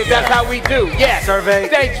how it is. That's how we do. Yes. Survey.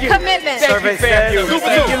 Thank you. Commitment. Survey says.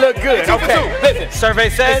 You look good. Okay. Listen. Survey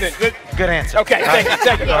says. Good answer. Okay. Thank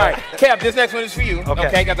you. All right. Kev, this next one is for you.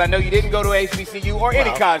 Okay. Because I know you didn't go to HBCU or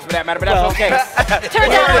any college for that matter, but that's okay.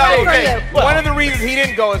 Turns out right for you. One of the reasons he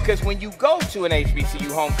didn't go is because when you go to an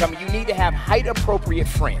HBCU homecoming, you need to have height-appropriate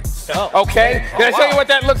friends. Okay? Can I show you what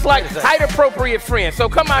that looks like? Height-appropriate friends. So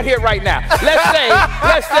come out here right now. Let's say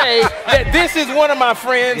that this is one of my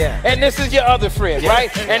friends and this is your other friend,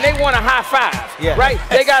 right? And they want a high five, right?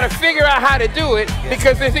 They got to figure out how to do it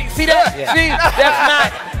because they see that? See,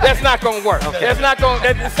 that's not going to work. That's not going.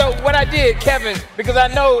 So what I did, Kevin, because I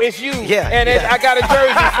know it's you, and I got a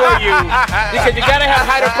jersey for you because you got to have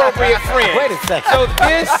height-appropriate friends. Wait a second. So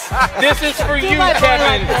this is for you,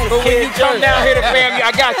 Kevin. But when you come down here to FAMU,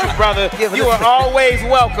 I got you, brother. You are always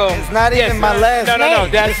welcome. It's not even my last name. No.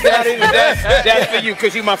 That's for you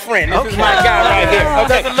because you're my friend. This is my guy right here.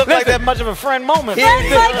 Okay. Doesn't look like that much of a friend moment. Friends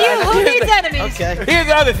like you. Who needs enemies? Here's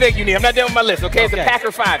the other thing you need. I'm not done with my list, okay? It's a Packer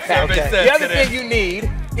 5-pack. The other thing you need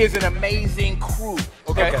is an amazing crew,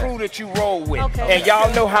 a crew that you roll with. And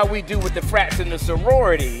y'all know how we do with the frats and the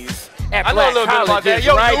sororities at black colleges,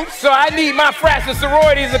 right? So I need my frats and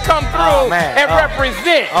sororities to come through and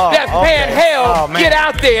represent. That's paying hell. Get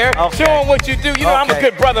out there, show them what you do. You know, I'm a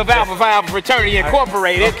good brother of Alpha Phi Alpha Fraternity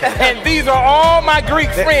Incorporated, and these are all my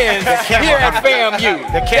Greek friends here at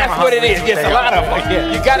FAMU. That's what it is. Yes, a lot of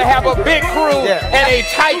them. You got to have a big crew and a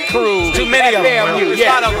tight crew. Too many of them. FAMU.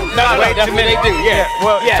 Yeah. No, that's what they do. Yeah.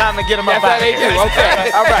 Well, it's time to get them up out of here. That's how they do.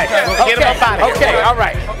 Okay. All right. Get them up out of here. Okay. All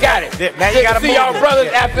right. Got it. Now you got to see y'all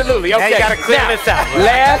brothers. Absolutely. Okay. Now you got to clear this out.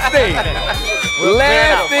 Last thing.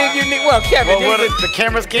 Last thing you need. Well, Kevin, the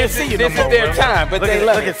cameras can't see you. This is their time, but they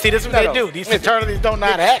love it. See, this is what they do. These fraternities don't know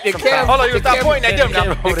how to act. Hold on, you stop pointing at them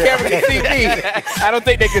now. The camera can see me. I don't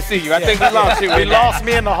think they can see you. I think we lost you. We lost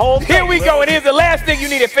me in the whole thing. Here we go. And here's the last thing you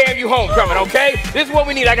need at FAMU Homecoming, okay? This is what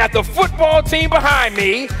we need. I got the football team behind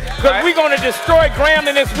me because we're going to destroy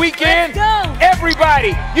Grambling this weekend.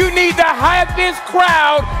 Everybody, you need the hypest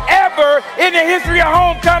crowd ever in the history of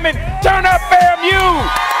homecoming. Turn up, FAMU.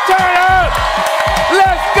 Turn up.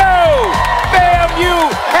 Let's go. FAMU.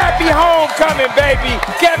 Happy homecoming, baby.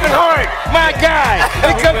 Kevin Hart, my guy,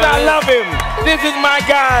 because I love him. This is my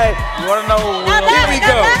guy. You want to know? Here we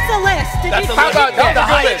go. That's a list. How about that?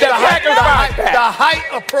 The height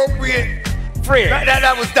appropriate.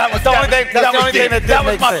 That was the only thing that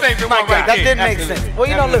was my favorite one. That didn't make sense. Well,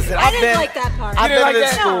 you know, listen, I didn't like that part.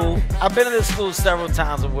 I've been to this school several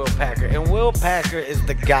times with Will Packer, and Will Packer is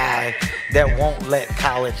the guy that won't let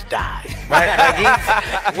college die. Right?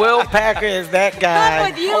 Like Will Packer is that guy.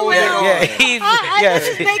 I'm with you, Will. Yeah, this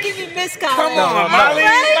is making me miss college. Come on,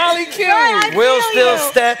 Molly Q. Will still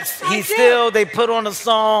steps. They put on a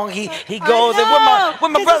song. He goes. Where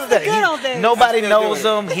my brother at? Nobody knows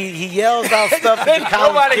him. He yells out stuff to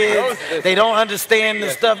college kids. They don't understand the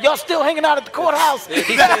stuff. Y'all still hanging out at the courthouse. He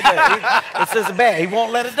said that. It's just bad. He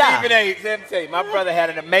won't let it die. Stephen A., let me tell you, my brother had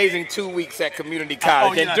an amazing 2 weeks at community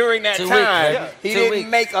college, and during that time, he didn't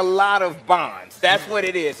make a lot of bonds. That's what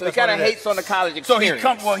it is. So he kind of hates on the college experience.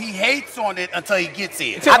 So he hates on it until he gets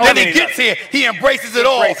here. And then he gets here, he embraces it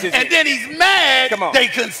all, and then he's mad they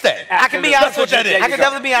couldn't stay. I can be honest with you. I can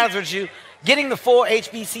definitely be honest with you. Getting the full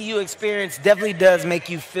HBCU experience definitely does make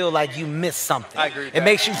you feel like you missed something. I agree with It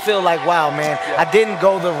makes you feel like, wow, man, I didn't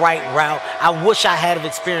go the right route. I wish I had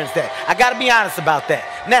experienced that. I got to be honest about that.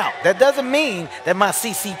 Now, that doesn't mean that my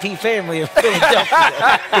CCP family in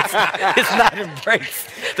Philadelphia is not embraced.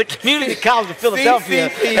 The community college of Philadelphia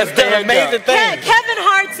has done amazing things. Kevin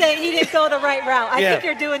Hart said he didn't go the right route. I think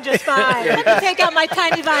you're doing just fine. Let me take out my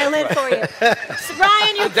tiny violin for you. So,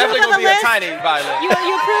 Ryan, you approve of the list? Tiny violin. You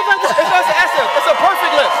approve of the It's a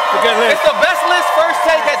perfect list. It's a good list. It's the best list First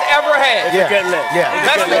Take has ever had. It's a good list. The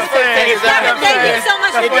best list First Take has ever had. Thank you so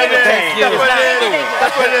much for doing it.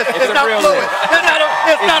 That's what it is. It's not fluid.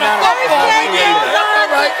 It's not a football. All right.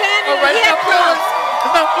 It's not fluid.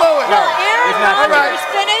 It's not fluid. Well, Aaron Rodgers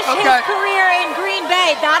finished his career in Green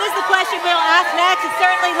Bay. That is the question we'll ask next. It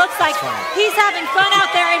certainly looks like he's having fun out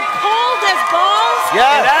there and cold as balls.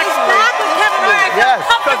 Yes. He's back with Kevin Hart. Yes.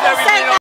 Comfortable saying